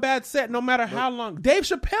immune from a bad set no matter how long. Dave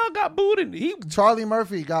Chappelle got booed. And Charlie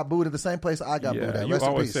Murphy got booed at the same place I got booed at. You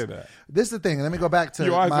always say that. This is the thing. Let me go back to...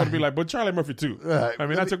 You always want to be like, but Charlie Murphy too. I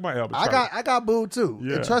mean, I took my L. I got booed too.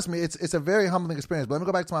 Yeah. And trust me, it's a very humbling experience. But let me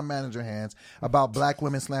go back to my manager hands about black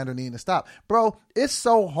women slander needing to stop. Bro, it's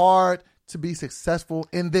so hard to be successful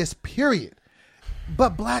in this period.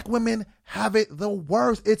 But black women have it the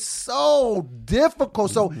worst. It's so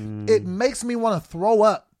difficult. So it makes me want to throw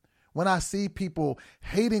up when I see people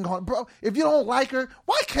hating on, bro. If you don't like her,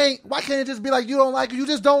 why can't it just be like, you don't like her, you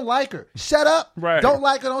just don't like her. Shut up. Right. Don't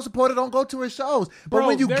like her, don't support her, don't go to her shows. But Bro,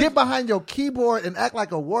 when you get behind your keyboard and act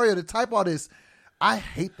like a warrior to type all this, I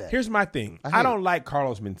hate that. Here's my thing. I don't like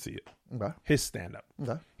Carlos Mencia. Okay. His stand-up.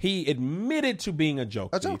 Okay. He admitted to being a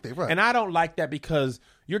joke thief, right. And I don't like that because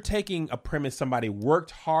you're taking a premise somebody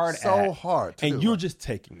worked hard so hard to and do, you're right. just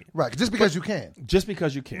taking it. Right, just because you can. Just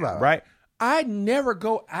because you can, right? I never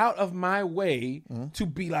go out of my way to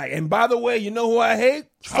be like, and by the way, you know who I hate?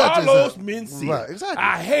 Carlos Mencia. Right, exactly.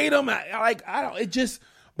 I hate him. I don't, it just...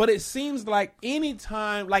 But it seems like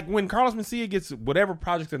anytime, like when Carlos Mencia gets whatever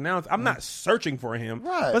project announced, I'm not searching for him.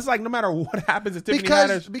 Right. But it's like no matter what happens to Tiffany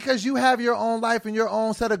Haddish. Because you have your own life and your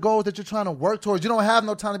own set of goals that you're trying to work towards. You don't have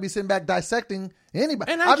no time to be sitting back dissecting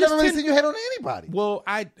anybody. And I've never really seen you hate on anybody. Well,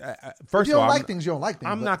 first of all, you don't like things, you don't like things.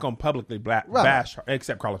 I'm not going to publicly bash,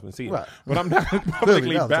 except Carlos Mencia. Right. But I'm not going to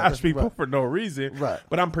publicly bash people for no reason. Right.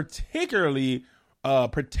 But I'm particularly...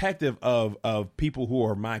 protective of people who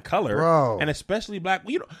are my color, bro. And especially black.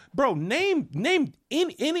 Name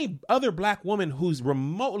any other black woman who's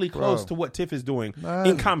remotely close to what Tiff is doing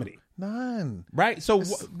in comedy. None. Right. So,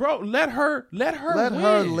 let her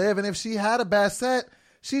live. And if she had a bad set,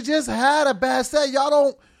 she just had a bad set. Y'all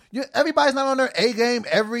don't. Everybody's not on their A game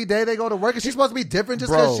every day they go to work. And she's supposed to be different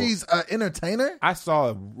just because she's an entertainer. I saw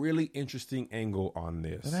a really interesting angle on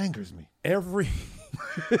this. It angers me.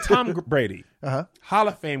 Tom Brady, Hall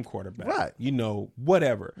of Fame quarterback, right?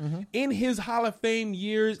 Whatever. In his Hall of Fame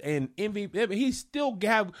years and MVP, he still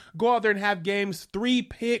go out there and have games, 3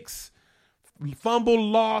 picks, fumble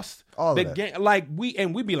lost, all the that. game. Like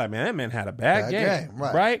we'd be like, man, that man had a bad game,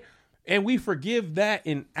 right? And we forgive that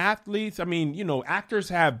in athletes. I mean, actors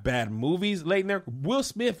have bad movies late in there. Will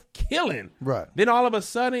Smith killing. Right. Then all of a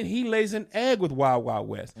sudden, he lays an egg with Wild Wild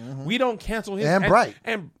West. We don't cancel his... And Bright.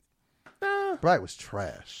 Bright was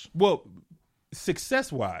trash. Well,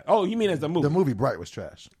 success-wise. Oh, you mean as the movie? The movie Bright was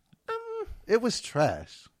trash. It was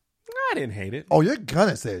trash. I didn't hate it. Oh, you're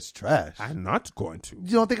gonna say it's trash. I'm not going to.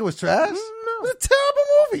 You don't think it was trash? No. It was a terrible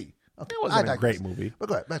movie. Okay, it wasn't a great movie. But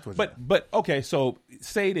go ahead. Back to what but okay, so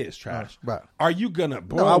say it is trash. Right. Are you gonna...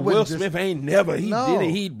 Bro, Will Smith ain't never... He did it.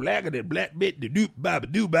 He blacker than black bit. Do the blah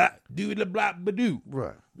ba do.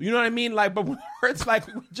 Right. You know what I mean? Like, but with her, it's like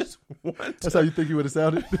we just want to... That's how you think you would have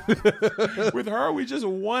sounded? With her, we just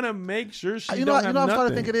want to make sure she you know what I'm starting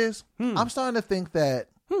to think it is? I'm starting to think that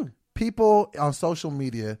people on social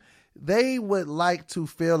media, they would like to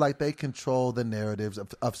feel like they control the narratives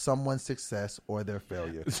of someone's success or their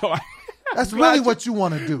failure. So that's really what you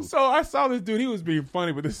want to do. So I saw this dude. He was being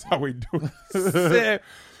funny, but this is how we do it. Said,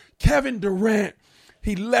 Kevin Durant,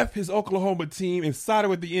 he left his Oklahoma team and sided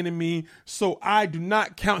with the enemy, so I do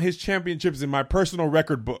not count his championships in my personal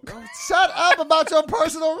record book. Shut up about your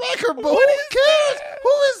personal record book. Who cares? Who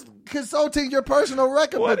is consulting your personal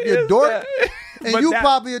record book, you dork? And you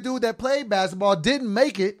probably a dude that played basketball, didn't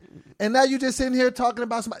make it, and now you just sitting here talking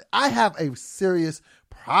about somebody. I have a serious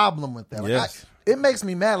problem with that. Yes. It makes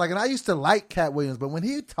me mad. And I used to like Cat Williams, but when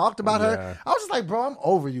he talked about her, I was just like, bro, I'm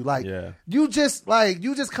over you. You just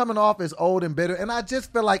coming off as old and bitter. And I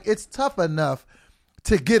just feel like it's tough enough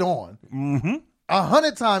to get on.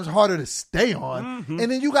 100 times harder to stay on.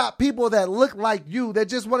 And then you got people that look like you that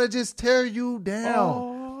just want to just tear you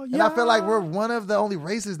down. And I feel like we're one of the only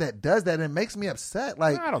races that does that, and it makes me upset.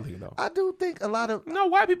 I don't think so. I do think a lot of... No,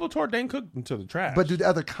 white people tore Dane Cook into the trash. But do the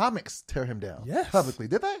other comics tear him down? Yes. Publicly.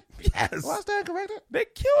 Did they? Yes. Well, I stand corrected. They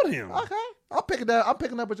killed him. Okay. I'm picking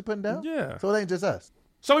up what you're putting down. Yeah. So it ain't just us.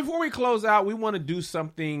 So before we close out, we want to do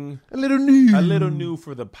something... A little new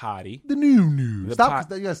for the potty. The new. You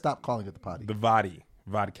gotta stop calling it the potty. The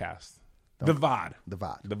Vodcast. The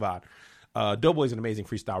VOD. Doughboy's an amazing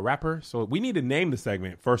freestyle rapper, so we need to name the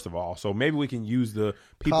segment first of all. So maybe we can use the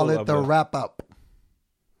people call it the wrap up.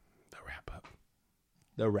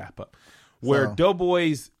 The wrap up, where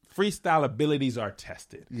Doughboy's freestyle abilities are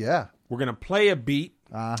tested. Yeah, we're gonna play a beat.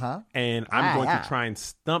 And I'm going to try and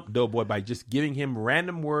stump Doughboy by just giving him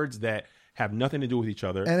random words that have nothing to do with each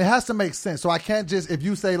other. And it has to make sense. So I can't just, if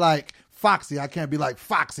you say like Foxy, I can't be like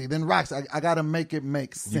Foxy, then Roxy. I got to make it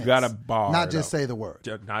make sense. You got to bar. Not just say the word.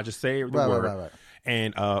 Not just say the word. Right.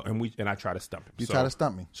 And I try to stump him. You try to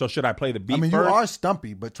stump me. So should I play the beat first? You are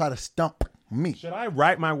stumpy, but try to stump me. Should I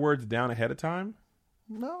write my words down ahead of time?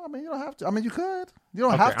 No, you don't have to. You could. You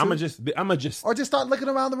don't have to. I'm gonna just or just start looking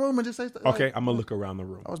around the room and just say. Okay, I'm gonna look around the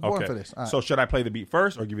room. I was born for this. Right. So should I play the beat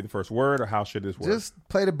first, or give you the first word, or how should this work? Just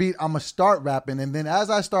play the beat. I'm gonna start rapping, and then as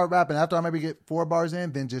I start rapping, after I maybe get 4 bars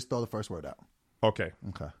in, then just throw the first word out. Okay.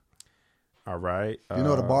 All right. You know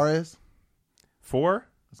what a bar is? 4.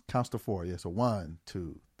 It counts to 4. Yeah. So 1,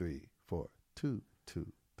 2, 3, 4. 2, 2,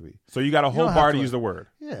 3. So you got a whole bar to use the word.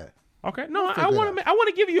 Yeah. Okay. No, I want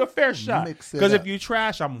to give you a fair shot. Because if you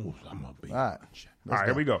trash, I'm gonna be. All right.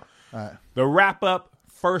 Here we go. All right. The wrap up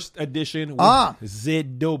first edition with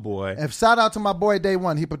Zid Doughboy. And shout out to my boy Day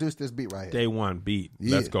One. He produced this beat right here. Day One beat.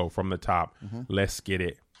 Yeah. Let's go from the top. Let's get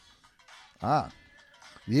it.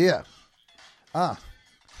 Yeah. Can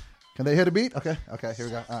they hear the beat? Okay. Here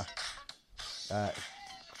we go. All right.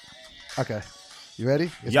 Okay. You ready?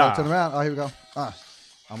 It's gonna turn around. Oh, here we go. I'm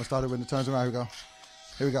gonna start it when it turns around. Here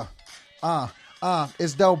we go.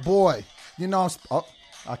 It's Doughboy. You know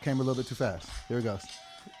I came a little bit too fast. Here we go. All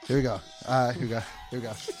right, here we go. Here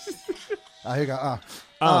we go.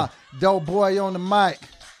 Doughboy on the mic.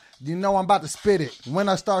 You know I'm about to spit it. When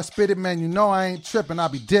I start spitting, man, you know I ain't tripping. I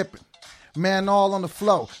be dipping. Man, all on the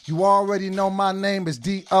flow. You already know my name is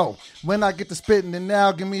D.O. When I get to spitting, then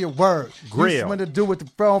now give me a word. Grill. When to do with the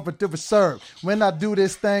phone for the serve. When I do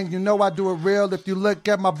this thing, you know I do it real. If you look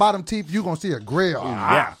at my bottom teeth, you gonna see a grill.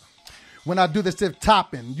 Yeah. When I do this tip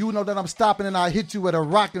topping, you know that I'm stopping and I hit you with a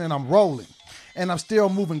rocking and I'm rolling. And I'm still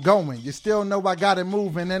moving, going. You still know I got it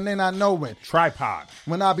moving, and then I know it. Tripod.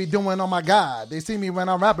 When I be doing, oh my God, they see me when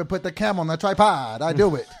I'm rapping, put the cam on the tripod. I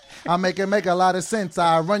do it. I make it make a lot of sense.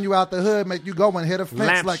 I run you out the hood, make you go and hit a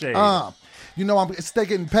fence lampshade. You know I'm still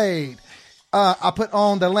getting paid. I put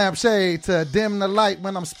on the lampshade to dim the light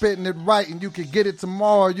when I'm spitting it right, and you can get it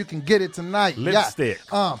tomorrow, you can get it tonight. Lipstick.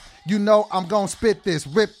 Yeah. You know I'm gonna spit this,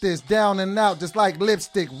 rip this down and out, just like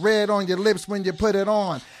lipstick, red on your lips when you put it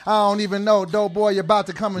on. I don't even know, Doughboy, you're about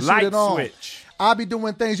to come and shoot it on. Switch. I be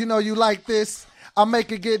doing things, you know you like this. I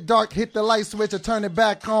make it get dark, hit the light switch, or turn it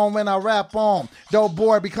back on when I rap on.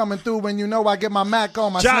 Doughboy be coming through when you know I get my Mac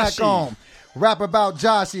on, my snack on. Rap about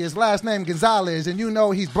Joshy, his last name Gonzalez, and you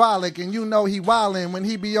know he's brolic, and you know he wildin' when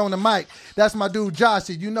he be on the mic. That's my dude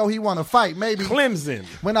Joshy, you know he wanna fight, maybe. Clemson.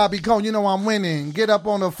 When I be going, you know I'm winning. Get up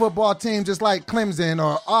on the football team just like Clemson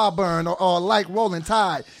or Auburn or like Rolling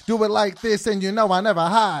Tide. Do it like this, and you know I never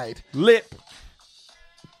hide. Lip.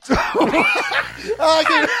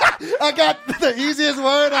 I got the easiest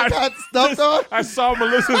word I got stumped on. I saw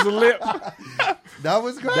Melissa's lip. That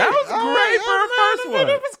was great. That was great for a first one.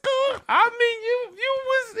 It was cool. I mean, it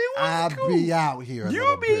was cool. I be out here.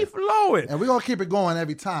 You be flowing. And we're going to keep it going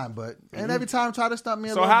every time, and every time try to stump me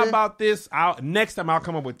a little bit. So how about this? Next time I'll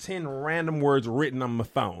come up with 10 random words written on my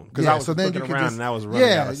phone. Because I was looking around and I was running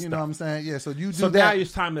out of stuff. You know what I'm saying? Yeah, so you do so that. So now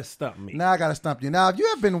it's time to stump me. Now I got to stump you. Now, if you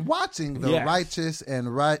have been watching the Righteous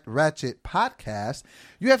and Ratchet podcast,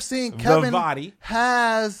 you have seen Kevin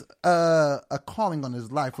has a calling on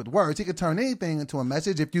his life with words. He could turn anything into a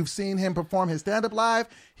message. If you've seen him perform his stand-up live,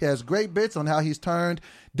 he has great bits on how he's turned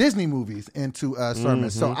Disney movies into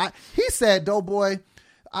sermons. So he said, Doughboy,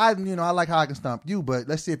 I like how I can stump you, but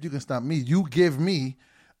let's see if you can stump me. You give me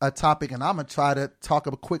a topic, and I'm going to try to talk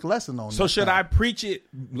a quick lesson on it. So should I preach it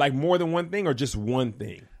like more than one thing or just one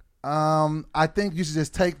thing? I think you should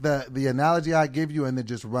just take the analogy I give you and then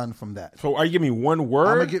just run from that. So are you giving me one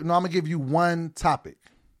word? I'm gonna give you one topic.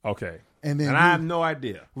 Okay. And I have no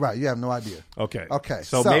idea. Right, you have no idea. Okay. Okay.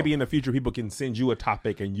 So maybe in the future people can send you a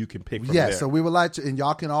topic and you can pick from there. Yeah, so we would like to, and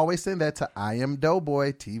y'all can always send that to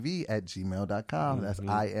IamDoughboyTV@gmail.com. That's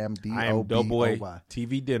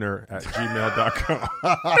IamDoughboyTVDinner@gmail.com.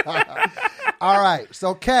 All right.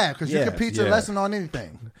 So Cav, because you can preach a lesson on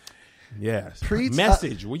anything. Yes. Preach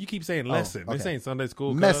message. Well, you keep saying lesson. This ain't Sunday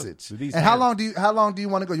school. Message. And how long do you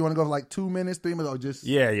want to go? You want to go for like 2 minutes, 3 minutes, or just?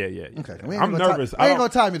 Yeah. Okay. I'm nervous. I ain't gonna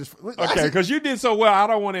time you this. Okay, because you did so well. I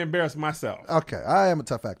don't want to embarrass myself. Okay, I am a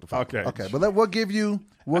tough act to follow. Okay, but we'll give you.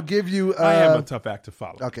 I am a tough act to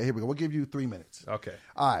follow. Okay, here we go. We'll give you 3 minutes. Okay.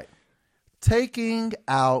 All right. Taking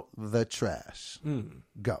out the trash.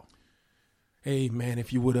 Go. Hey, man,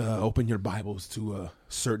 if you would open your Bibles to a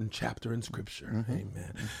certain chapter in Scripture.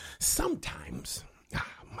 Amen. Sometimes,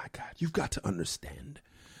 my God, you've got to understand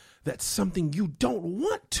that something you don't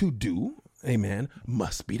want to do amen,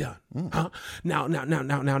 must be done. Huh?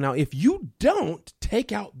 Now, if you don't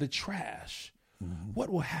take out the trash, what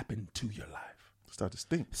will happen to your life? Start to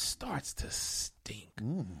stink. Starts to stink.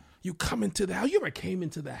 You come into the house. You ever came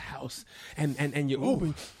into the house and you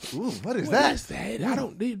open? What is that?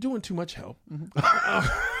 They're doing too much help.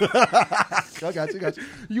 I got you.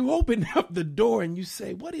 You open up the door and you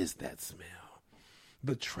say, "What is that smell?"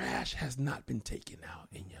 The trash has not been taken out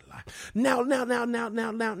in your life. Now,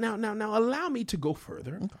 allow me to go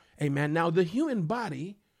further. Okay. Amen. Now, the human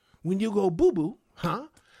body, when you go boo-boo,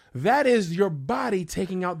 that is your body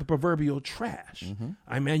taking out the proverbial trash.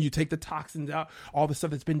 Amen. You take the toxins out, all the stuff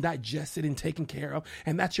that's been digested and taken care of,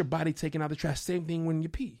 and that's your body taking out the trash. Same thing when you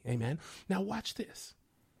pee. Amen. Now, watch this.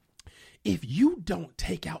 If you don't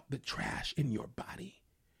take out the trash in your body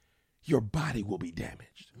will be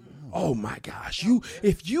damaged. Oh my gosh.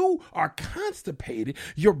 If you are constipated,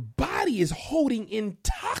 your body is holding in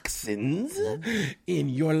toxins in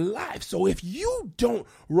your life. So if you don't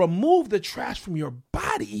remove the trash from your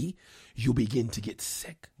body, you begin to get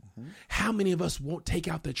sick. How many of us won't take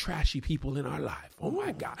out the trashy people in our life? Oh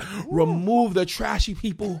my God. Remove the trashy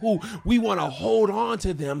people who we want to hold on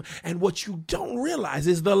to them. And what you don't realize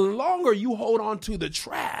is the longer you hold on to the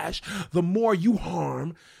trash, the more you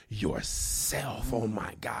harm yourself. Oh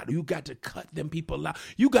my God. You got to cut them people out.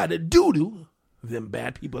 You got to doo-doo them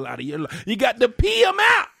bad people out of your life. You got to pee them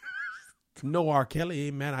out. No R.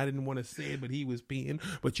 Kelly, man. I didn't want to say it, but he was peeing.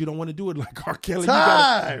 But you don't want to do it like R. Kelly.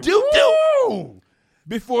 Time. You got to doo-doo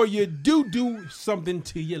before you do something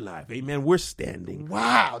to your life. Amen. We're standing.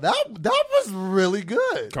 Wow. That was really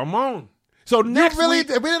good. Come on. So next week,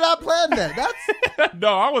 we did not plan that. That's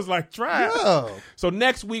no, I was like, trash. Yeah. So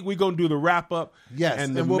next week we're gonna do the wrap up. Yes,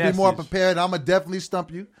 and we'll be more prepared. I'm gonna definitely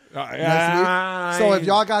stump you next week. So if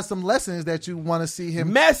y'all got some lessons that you want to see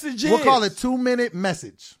him messages, we'll call it 2-minute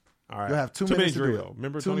message. All right, you'll have 2 minutes to do drill. it.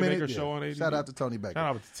 Remember Tony Baker's show on ADD? Shout out to Tony Baker.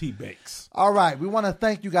 Shout out to T Bakes. All right, we want to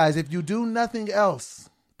thank you guys. If you do nothing else,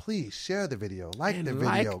 please share the video, like the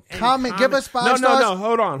video, comment, give us 5 stars. No,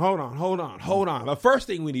 hold on. The first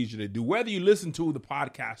thing we need you to do, whether you listen to the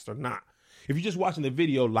podcast or not, if you're just watching the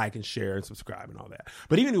video, like and share and subscribe and all that.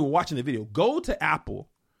 But even if you're watching the video, go to Apple,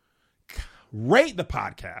 rate the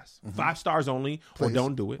podcast, 5 stars only, please. Or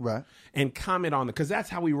don't do it, right? And comment on it, because that's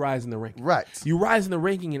how we rise in the ranking. Right. You rise in the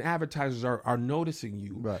ranking, and advertisers are noticing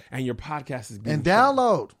you, right? And your podcast is being and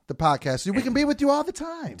download the podcast so we can be with you all the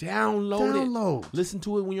time. Download it. Listen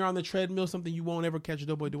to it when you're on the treadmill, something you won't ever catch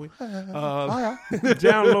Doughboy doing.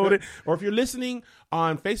 Download it. Or if you're listening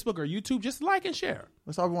on Facebook or YouTube, just like and share.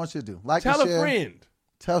 That's all we want you to do. Like Tell and share. a friend.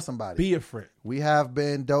 Tell somebody. Be a friend. We have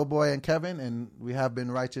been Doughboy and Kevin, and we have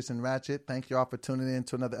been Righteous and Ratchet. Thank you all for tuning in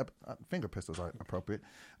to another finger pistols are appropriate.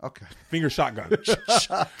 Okay. Finger shotgun.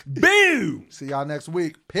 Boom! See y'all next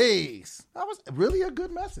week. Peace. That was really a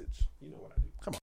good message. You know what I